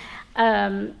here.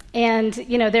 They're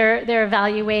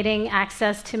evaluating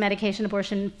access to medication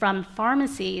abortion from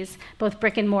pharmacies, both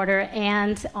brick and mortar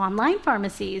and online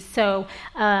pharmacies. So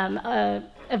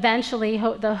eventually,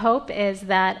 the hope is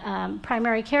that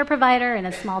primary care provider in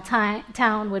a small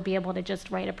town would be able to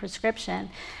just write a prescription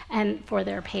and for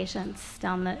their patients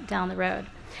down the road.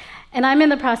 And I'm in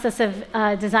the process of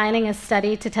designing a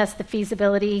study to test the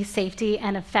feasibility, safety,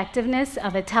 and effectiveness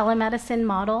of a telemedicine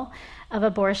model of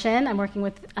abortion. I'm working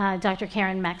with Dr.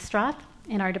 Karen Meckstroth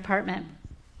in our department.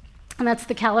 And that's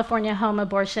the California Home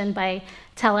Abortion by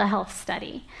Telehealth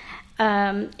study.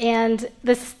 And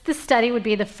this study would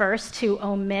be the first to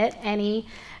omit any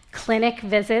clinic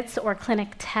visits or clinic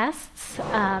tests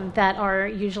that are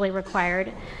usually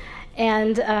required.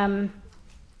 And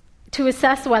to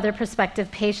assess whether prospective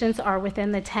patients are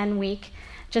within the 10-week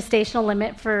gestational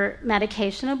limit for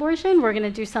medication abortion, we're going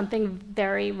to do something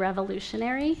very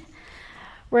revolutionary.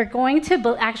 We're going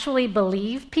to actually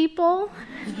believe people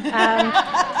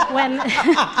when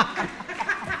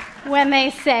they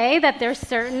say that they're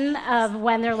certain of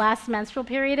when their last menstrual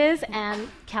period is and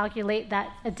calculate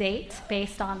a date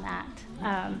based on that.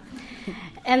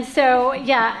 And so,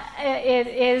 it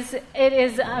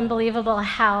is unbelievable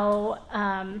how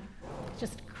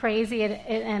just crazy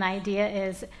an idea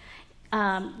is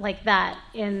like that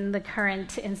in the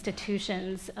current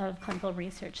institutions of clinical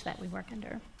research that we work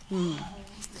under.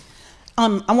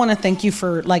 I want to thank you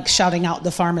for shouting out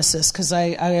the pharmacists, because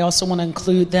I also want to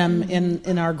include them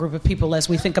in our group of people as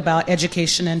we think about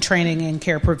education and training and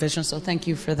care provision. So thank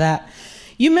you for that.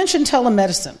 You mentioned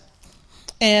telemedicine.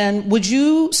 And would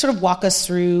you sort of walk us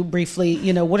through briefly,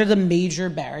 what are the major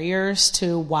barriers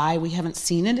to why we haven't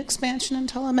seen an expansion in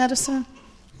telemedicine?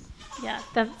 Yeah,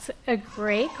 that's a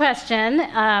great question,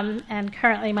 and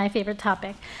currently my favorite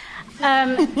topic.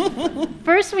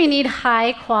 First, we need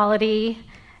high-quality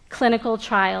clinical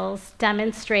trials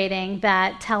demonstrating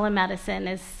that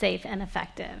telemedicine is safe and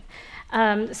effective.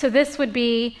 So this would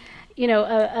be,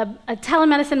 a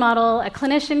telemedicine model. A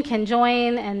clinician can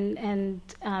join and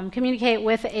communicate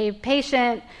with a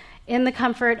patient in the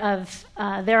comfort of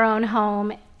their own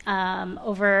home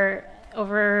over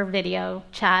video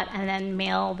chat, and then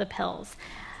mail the pills.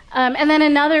 And then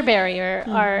another barrier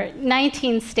are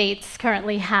 19 states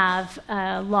currently have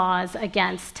laws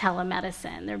against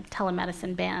telemedicine. They're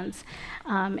telemedicine bans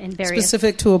in various...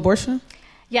 Specific to abortion?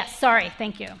 Yes, sorry,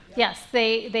 thank you. Yes,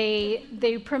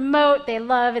 they promote, they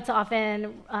love, it's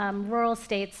often rural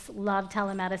states love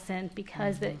telemedicine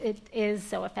because it is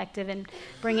so effective in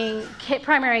bringing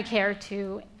primary care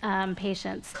to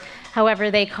patients. However,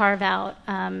 they carve out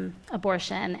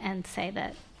abortion and say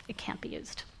that it can't be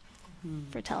used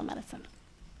for telemedicine.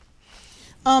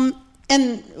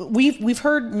 And we've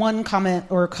heard one comment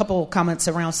or a couple comments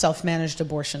around self-managed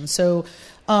abortion. So,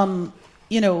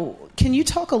 can you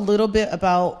talk a little bit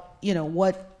about,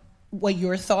 what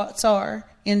your thoughts are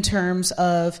in terms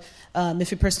of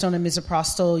mifepristone and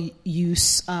misoprostol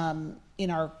use in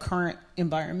our current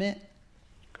environment?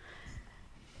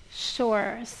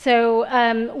 Sure.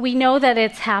 So we know that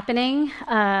it's happening.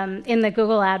 In the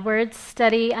Google AdWords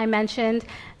study I mentioned,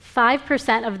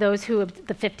 5% of those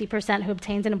the 50% who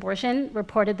obtained an abortion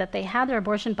reported that they had their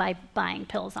abortion by buying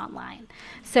pills online.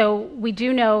 So we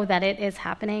do know that it is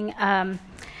happening,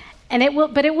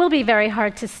 but it will be very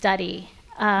hard to study.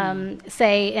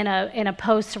 Say in a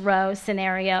post-Roe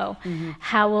scenario,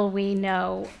 how will we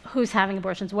know who's having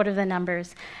abortions? What are the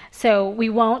numbers? So we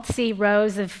won't see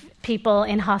rows of people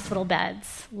in hospital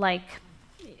beds like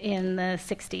in the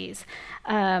 60s.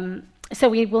 So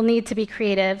we will need to be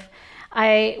creative.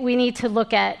 We need to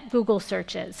look at Google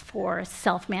searches for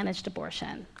self-managed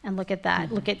abortion and look at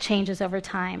that, look at changes over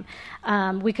time.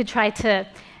 We could try to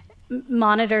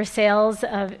monitor sales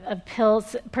of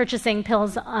pills, purchasing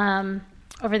pills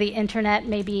over the internet,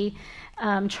 maybe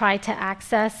try to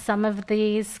access some of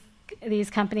these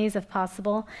companies if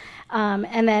possible.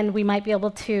 And then we might be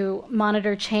able to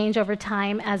monitor change over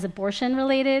time as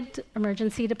abortion-related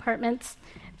emergency departments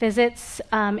visits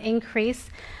increase.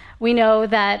 We know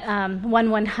that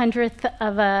 1/100th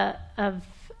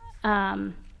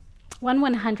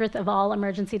of all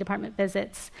emergency department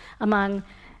visits among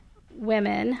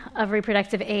women of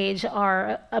reproductive age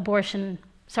are abortion.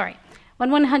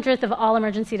 1/100th of all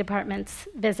emergency departments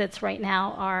visits right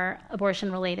now are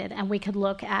abortion-related, and we could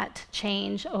look at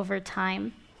change over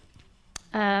time.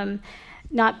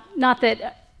 Not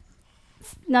that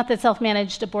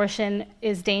self-managed abortion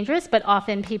is dangerous, but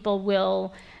often people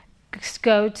will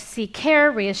go to seek care,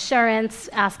 reassurance,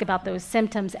 ask about those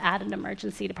symptoms at an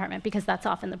emergency department because that's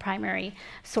often the primary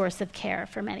source of care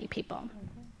for many people.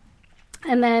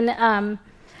 And then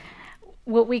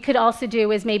what we could also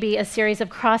do is maybe a series of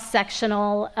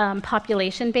cross-sectional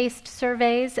population-based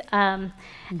surveys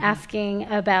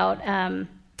asking about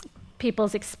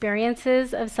people's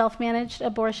experiences of self-managed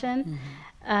abortion.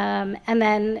 And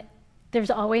then there's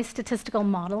always statistical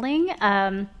modeling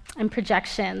and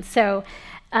projections. So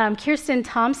Kirsten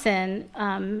Thompson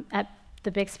at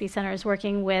the Bixby Center is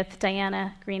working with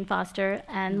Diana Green Foster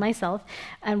and myself,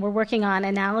 and we're working on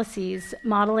analyses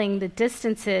modeling the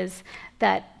distances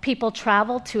that people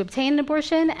travel to obtain an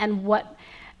abortion and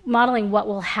modeling what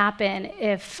will happen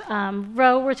if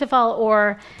Roe were to fall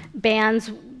or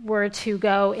bans were to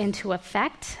go into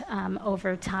effect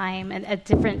over time and at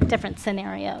different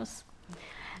scenarios.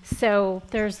 So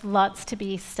there's lots to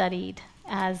be studied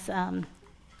as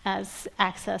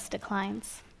access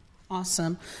declines.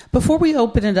 Awesome. Before we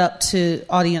open it up to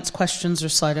audience questions or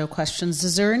Slido questions,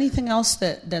 is there anything else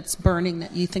that's burning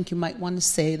that you think you might want to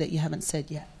say that you haven't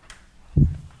said yet?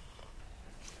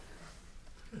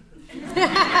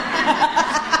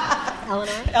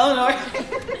 Eleanor?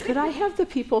 Could I have the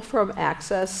people from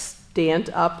Access stand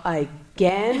up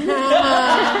again?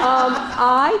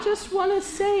 I just want to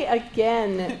say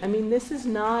again, this is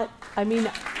not, there we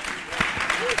go.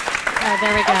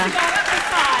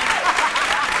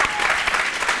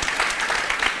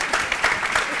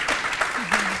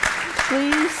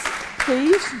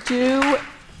 Please do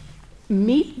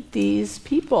meet these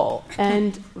people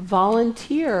and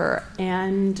volunteer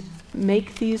and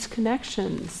make these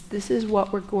connections. This is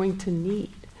what we're going to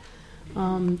need.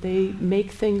 They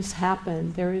make things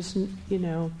happen.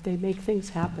 They make things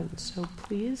happen. So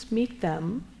please meet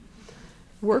them,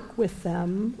 work with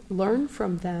them, learn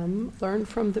from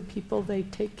the people they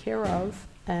take care of,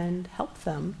 and help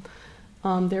them.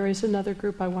 There is another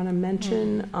group I want to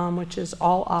mention, which is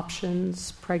All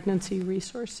Options Pregnancy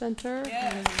Resource Center.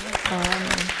 Yes.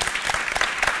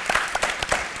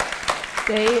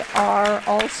 They are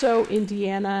also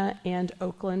Indiana and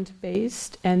Oakland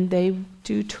based, and they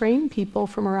do train people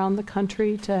from around the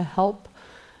country to help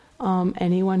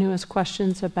anyone who has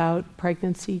questions about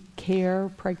pregnancy care,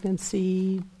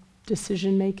 pregnancy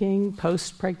decision-making,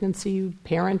 post-pregnancy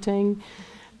parenting.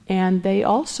 And they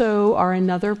also are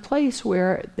another place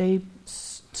where they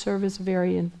serve as a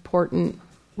very important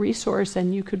resource,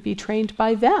 and you could be trained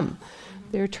by them.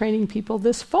 They're training people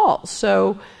this fall.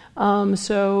 So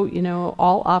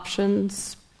all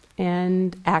options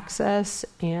and access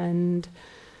and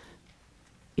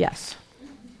yes.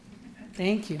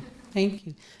 Thank you.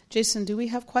 Jason, do we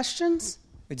have questions?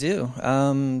 We do.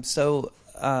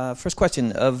 First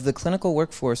question, of the clinical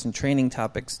workforce and training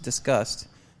topics discussed,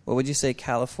 what would you say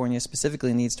California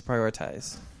specifically needs to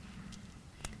prioritize?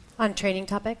 On training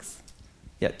topics?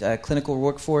 Yeah, clinical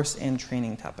workforce and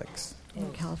training topics.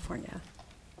 In California.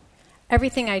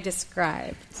 Everything I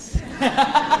described.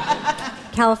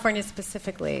 California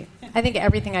specifically. I think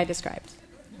everything I described.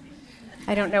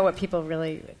 I don't know what people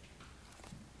really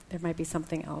there might be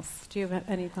something else. Do you have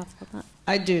any thoughts about that?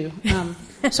 I do.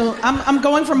 So I'm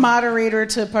going from moderator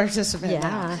to participant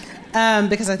now,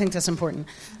 because I think that's important.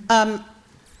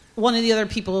 One of the other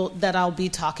people that I'll be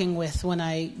talking with when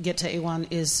I get to A1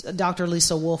 is Dr.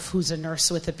 Lisa Wolf, who's a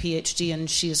nurse with a PhD, and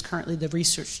she is currently the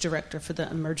research director for the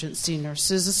Emergency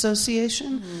Nurses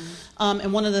Association.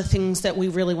 And one of the things that we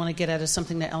really want to get at is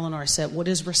something that Eleanor said. What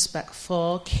is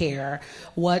respectful care?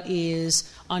 What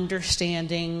is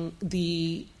understanding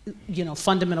the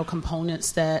fundamental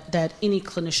components that any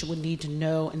clinician would need to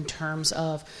know in terms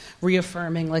of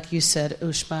reaffirming, like you said,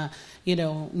 Ushma,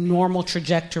 normal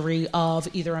trajectory of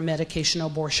either a medication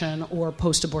abortion or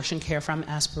post-abortion care from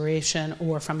aspiration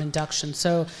or from induction.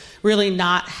 So really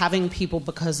not having people,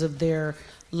 because of their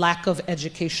lack of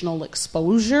educational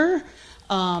exposure,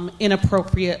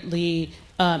 inappropriately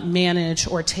manage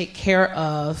or take care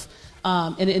of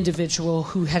an individual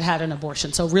who had an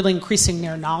abortion. So really increasing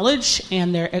their knowledge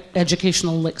and their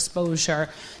educational exposure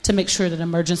to make sure that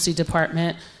emergency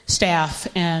department staff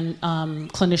and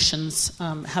clinicians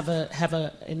have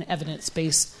an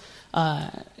evidence-based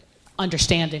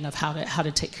understanding of how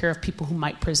to take care of people who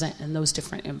might present in those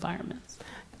different environments.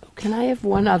 Can I have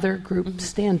one other group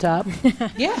stand up?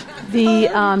 Yeah. The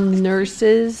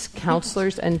nurses,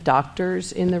 counselors, and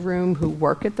doctors in the room who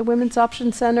work at the Women's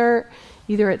Option Center,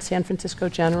 either at San Francisco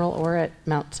General or at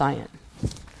Mount Zion.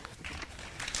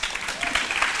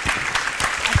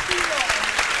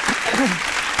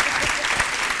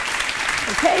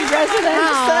 Okay,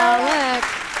 residents.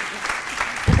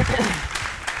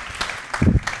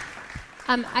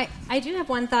 I do have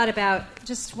one thought about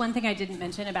just one thing I didn't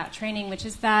mention about training, which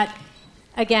is that,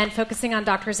 again, focusing on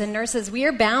doctors and nurses, we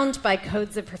are bound by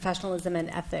codes of professionalism and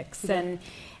ethics. Yeah. And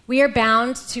we are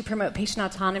bound to promote patient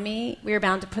autonomy. We are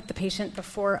bound to put the patient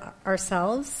before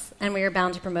ourselves. And we are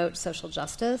bound to promote social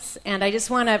justice. And I just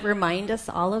want to remind us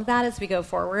all of that as we go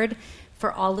forward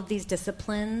for all of these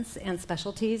disciplines and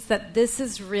specialties, that this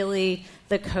is really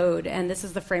the code and this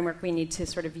is the framework we need to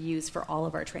sort of use for all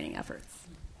of our training efforts.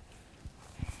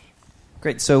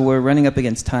 Great. So we're running up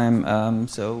against time,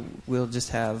 so we'll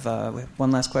just have one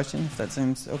last question, if that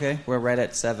seems okay. We're right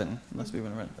at 7, unless we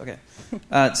want to run.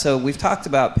 Okay. So we've talked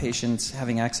about patients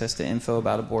having access to info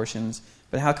about abortions,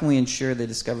 but how can we ensure they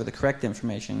discover the correct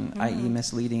information, i.e.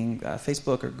 misleading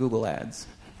Facebook or Google ads?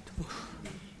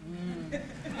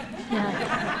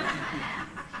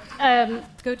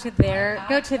 Go to their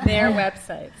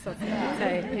website. So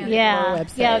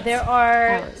there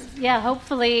are.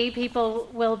 Hopefully people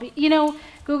will be.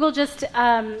 Google just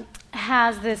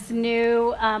has this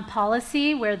new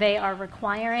policy where they are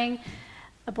requiring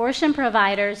abortion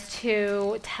providers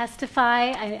to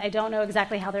testify. I don't know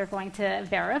exactly how they're going to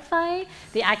verify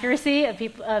the accuracy of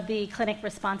the clinic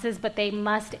responses, but they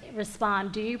must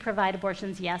respond. Do you provide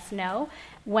abortions? Yes, no,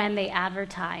 when they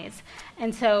advertise.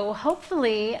 And so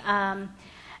hopefully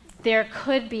there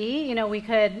could be, we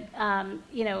could,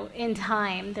 in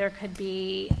time, there could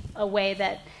be a way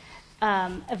that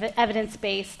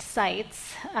evidence-based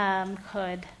sites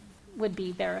would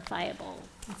be verifiable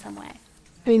in some way.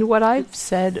 I mean, what I've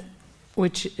said,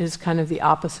 which is kind of the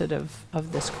opposite of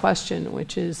this question,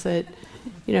 which is that,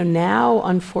 now,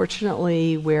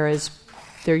 unfortunately, whereas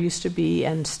there used to be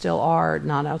and still are,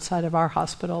 not outside of our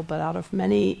hospital, but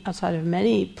outside of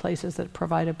many places that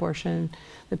provide abortion,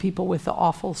 the people with the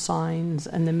awful signs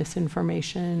and the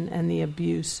misinformation and the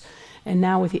abuse. And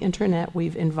now with the internet,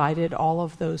 we've invited all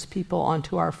of those people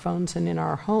onto our phones and in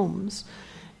our homes.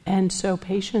 And so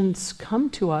patients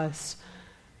come to us.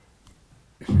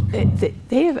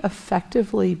 They have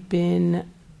effectively been,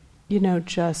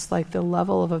 just like the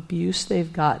level of abuse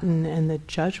they've gotten and the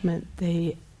judgment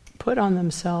they put on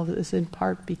themselves is in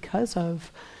part because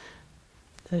of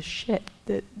the shit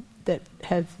that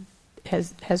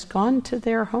has gone to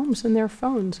their homes and their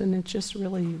phones, and it's just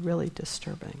really, really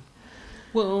disturbing.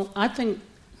 Well, I think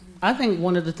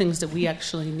one of the things that we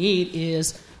actually need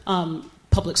is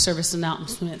public service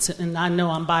announcements, and I know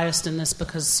I'm biased in this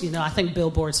because, I think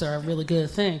billboards are a really good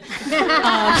thing. We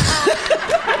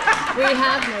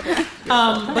have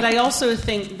no but I also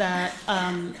think that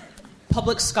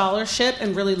public scholarship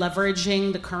and really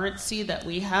leveraging the currency that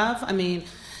we have,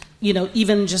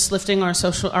 even just lifting our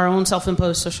own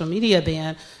self-imposed social media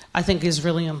ban, I think is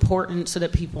really important so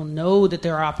that people know that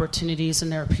there are opportunities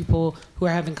and there are people who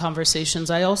are having conversations.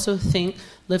 I also think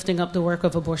lifting up the work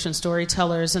of abortion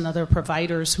storytellers and other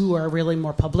providers who are really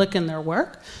more public in their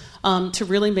work to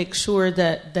really make sure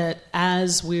that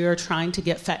as we are trying to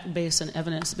get fact-based and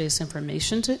evidence-based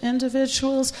information to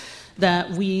individuals,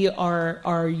 that we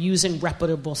are using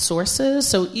reputable sources.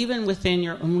 So even within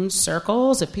your own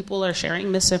circles, if people are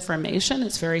sharing misinformation,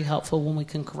 it's very helpful when we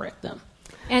can correct them.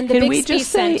 And the Bixby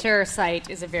Center site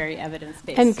is a very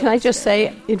evidence-based And can I just source.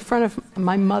 say, in front of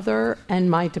my mother and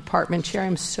my department chair,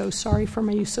 I'm so sorry for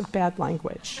my use of bad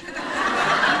language.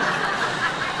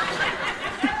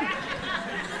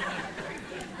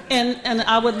 And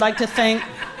I would like to thank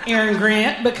Aaron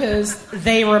Grant, because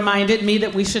they reminded me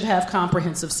that we should have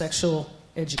comprehensive sexual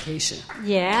education.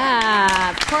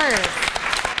 Yeah, of course.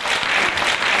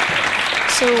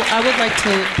 So I would like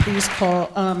to please call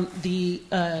the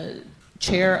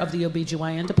chair of the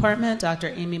OBGYN department, Dr.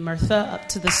 Amy Murtha, up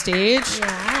to the stage.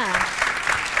 Yeah.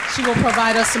 She will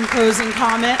provide us some closing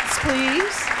comments,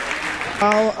 please.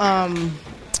 I'll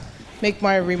make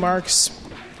my remarks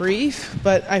brief,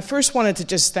 but I first wanted to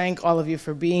just thank all of you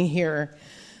for being here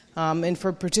and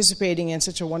for participating in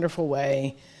such a wonderful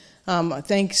way.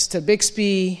 Thanks to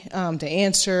Bixby, to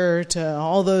Answer, to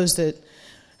all those that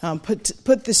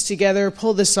put this together,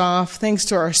 pulled this off. Thanks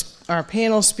to our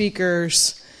panel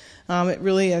speakers. It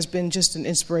really has been just an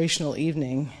inspirational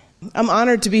evening. I'm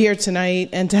honored to be here tonight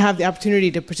and to have the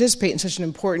opportunity to participate in such an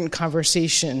important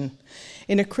conversation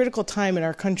in a critical time in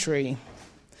our country.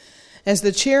 As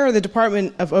the chair of the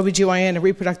Department of OBGYN and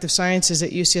Reproductive Sciences at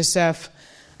UCSF,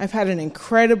 I've had an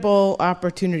incredible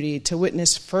opportunity to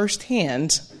witness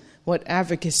firsthand what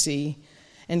advocacy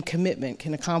and commitment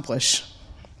can accomplish.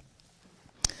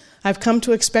 I've come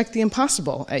to expect the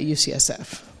impossible at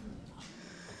UCSF.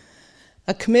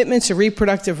 A commitment to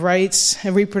reproductive rights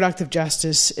and reproductive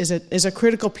justice is a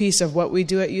critical piece of what we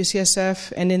do at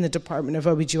UCSF and in the Department of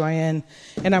OBGYN,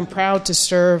 and I'm proud to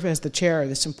serve as the chair of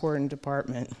this important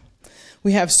department.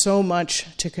 We have so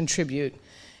much to contribute,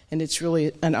 and it's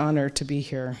really an honor to be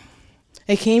here.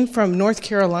 I came from North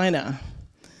Carolina,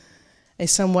 a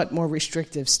somewhat more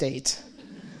restrictive state.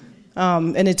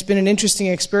 And it's been an interesting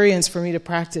experience for me to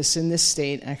practice in this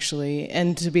state, actually,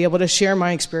 and to be able to share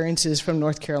my experiences from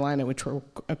North Carolina, which were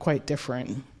quite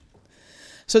different.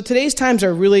 So today's times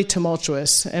are really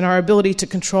tumultuous, and our ability to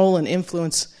control and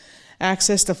influence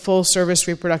access to full-service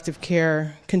reproductive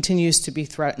care continues to be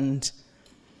threatened.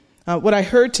 What I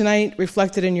heard tonight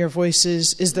reflected in your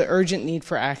voices is the urgent need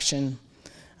for action.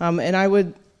 And I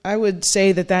would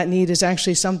say that need is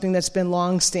actually something that's been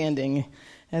long-standing,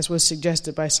 as was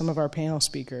suggested by some of our panel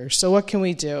speakers. So what can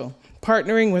we do?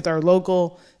 Partnering with our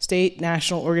local, state,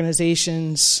 national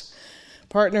organizations,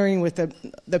 partnering with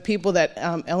the people that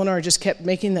Eleanor just kept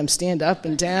making them stand up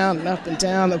and down and up and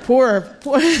down. The poor.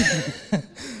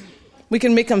 We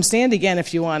can make them stand again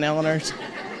if you want, Eleanor.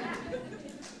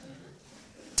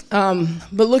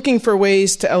 But looking for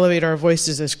ways to elevate our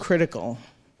voices is critical.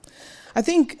 I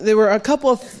think there were a couple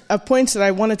of points that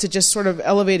I wanted to just sort of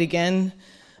elevate again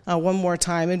one more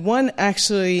time. And one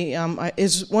actually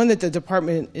is one that the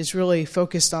department is really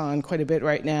focused on quite a bit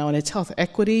right now, and it's health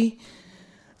equity,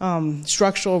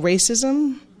 structural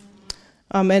racism,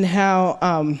 and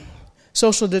how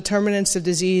social determinants of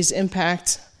disease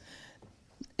impact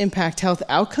health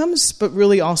outcomes, but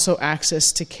really also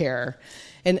access to care.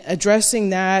 And addressing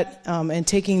that and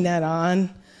taking that on,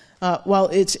 while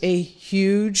it's a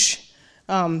huge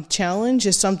challenge,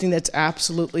 is something that's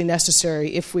absolutely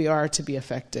necessary if we are to be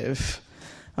effective.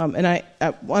 And I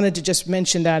wanted to just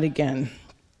mention that again.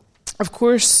 Of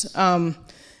course,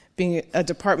 being a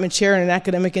department chair in an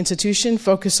academic institution,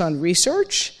 focus on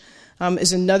research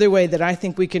is another way that I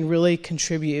think we can really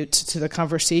contribute to the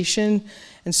conversation,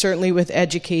 and certainly with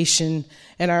education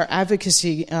and our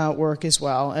advocacy work as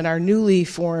well, and our newly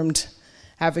formed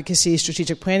advocacy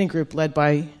strategic planning group led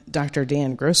by Dr.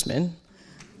 Dan Grossman.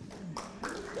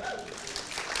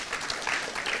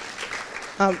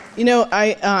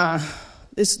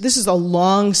 This is a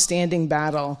long-standing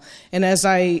battle, and as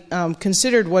I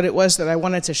considered what it was that I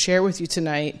wanted to share with you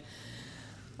tonight,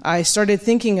 I started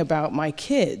thinking about my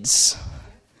kids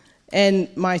and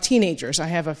my teenagers. I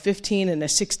have a 15 and a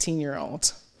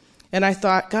 16-year-old, and I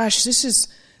thought, gosh, this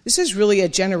is really a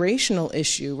generational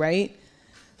issue, right?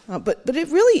 But it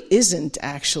really isn't,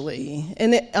 actually,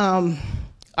 and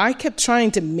I kept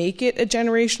trying to make it a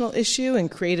generational issue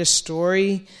and create a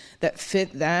story that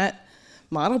fit that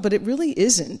model, but it really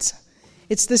isn't.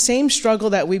 It's the same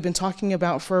struggle that we've been talking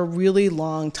about for a really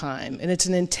long time, and it's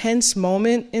an intense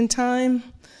moment in time,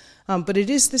 but it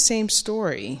is the same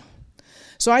story.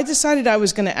 So I decided I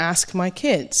was going to ask my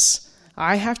kids.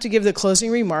 I have to give the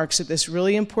closing remarks at this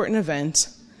really important event.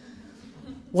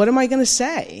 What am I going to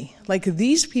say? Like,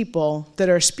 these people that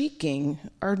are speaking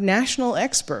are national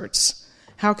experts,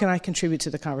 how can I contribute to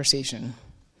the conversation?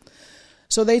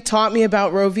 So they taught me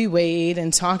about Roe v. Wade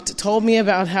and told me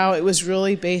about how it was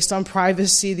really based on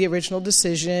privacy, the original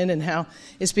decision, and how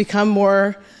it's become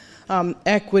more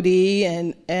equity,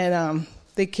 and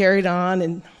they carried on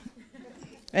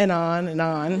and on and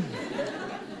on.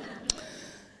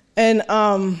 And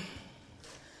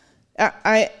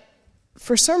I,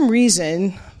 for some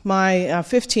reason, my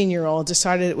 15-year-old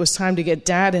decided it was time to get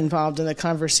Dad involved in the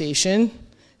conversation,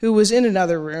 who was in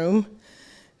another room,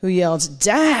 who yelled,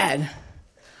 "Dad,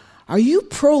 are you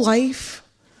pro-life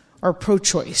or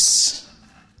pro-choice?"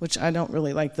 Which I don't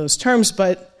really like those terms,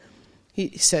 but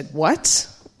he said, "What?"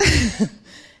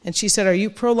 And she said, "Are you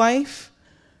pro-life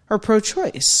or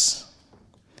pro-choice?"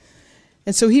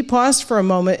 And so he paused for a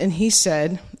moment and he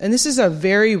said, and this is a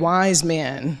very wise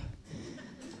man.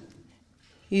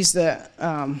 He's the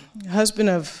husband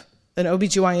of an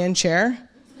OBGYN chair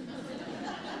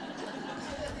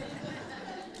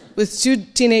with 2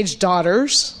 teenage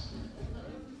daughters.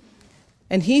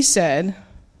 And he said,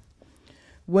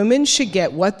 women should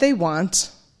get what they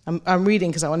want. I'm reading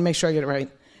because I want to make sure I get it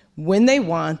right. When they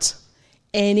want,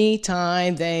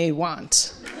 anytime they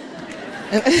want.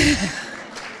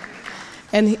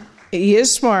 And he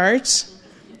is smart.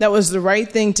 That was the right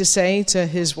thing to say to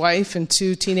his wife and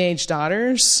 2 teenage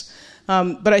daughters.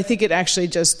 But I think it actually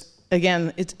just,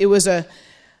 again, it was a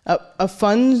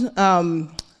fun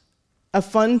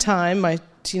time. My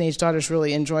teenage daughters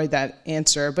really enjoyed that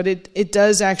answer. But it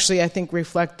does actually, I think,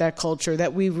 reflect that culture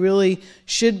that we really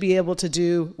should be able to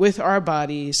do with our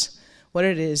bodies what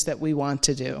it is that we want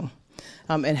to do.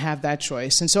 And have that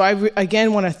choice. And so I,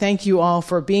 again, want to thank you all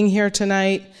for being here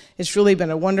tonight. It's really been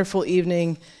a wonderful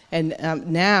evening. And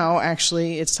now,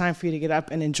 actually, it's time for you to get up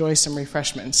and enjoy some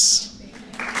refreshments.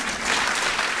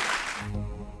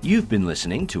 You've been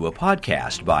listening to a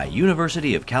podcast by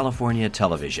University of California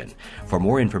Television. For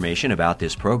more information about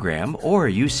this program or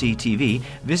UCTV,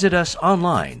 visit us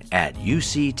online at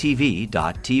uctv.tv.